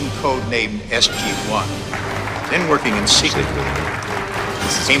 a team codenamed SG-1, then working in secret,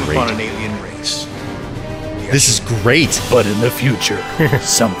 came upon an alien race. This is great. But in the future,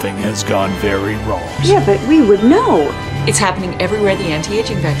 something has gone very wrong. Yeah, but we would know. It's happening everywhere the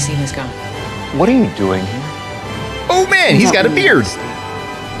anti-aging vaccine has gone. What are you doing here? Oh man, he's got a beard.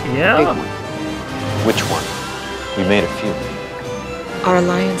 Yeah. Which one? We made a few. Our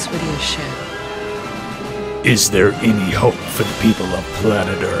alliance with Yashem. Is there any hope for the people of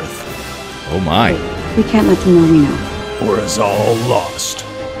planet Earth? Oh my. We can't let them know we know. Or is all lost?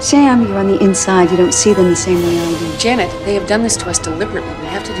 Sam, you're on the inside. You don't see them the same way I do. Janet, they have done this to us deliberately. We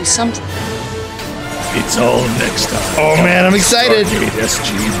have to do something. It's all next time. Oh man, I'm excited.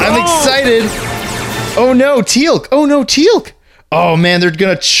 I'm excited. Oh no, Teal'c. Oh man, they're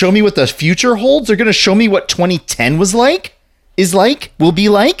going to show me what the future holds. They're going to show me what 2010 will be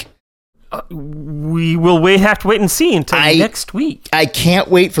like. We will have to wait and see until next week. I can't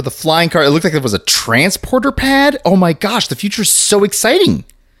wait for the flying car. It looked like it was a transporter pad. Oh my gosh, the future is so exciting.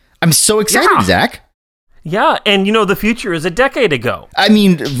 I'm so excited, Zach. Yeah, and you know, the future is a decade ago. I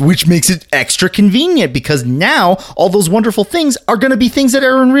mean, which makes it extra convenient because now all those wonderful things are going to be things that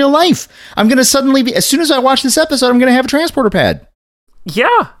are in real life. I'm going to suddenly be, as soon as I watch this episode, I'm going to have a transporter pad. Yeah.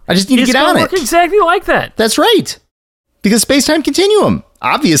 I just need to it's get gonna on work it. exactly like that. That's right. Because space-time continuum,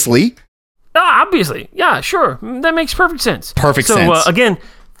 obviously. Obviously. Yeah, sure. That makes perfect sense. Perfect sense. So, again,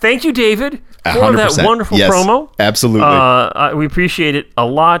 thank you, David, for 100%. that wonderful Yes, promo. Absolutely. We appreciate it a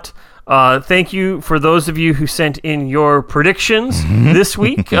lot. Thank you for those of you who sent in your predictions this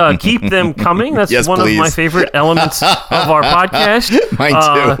week. Keep them coming. That's Yes, one please. of my favorite elements of our podcast. Mine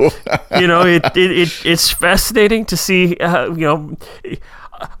too. It's fascinating to see,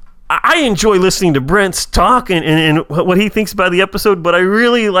 I enjoy listening to Brent's talk and what he thinks about the episode, but I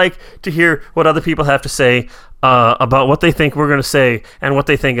really like to hear what other people have to say about what they think we're going to say and what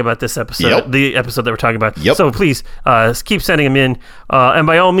they think about this episode, the episode that we're talking about. Yep. So please keep sending them in. And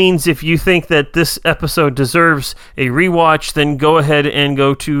by all means, if you think that this episode deserves a rewatch, then go ahead and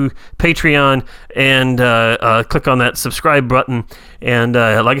go to Patreon and click on that subscribe button. And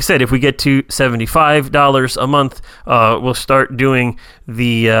like I said, if we get to $75 a month, we'll start doing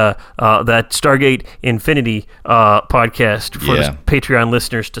the that Stargate Infinity podcast for the Patreon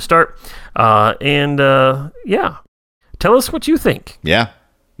listeners to start. Yeah, tell us what you think. Yeah,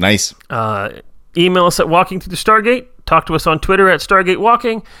 nice. Email us at Walking Through the Stargate. Talk to us on Twitter at Stargate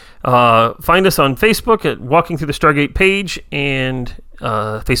Walking. Find us on Facebook at Walking Through the Stargate page and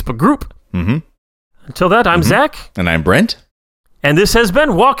Facebook group. Mm-hmm. Until that, I'm Zach. And I'm Brent. And this has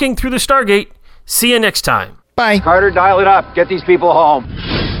been Walking Through the Stargate. See you next time. Bye. Carter, dial it up. Get these people home.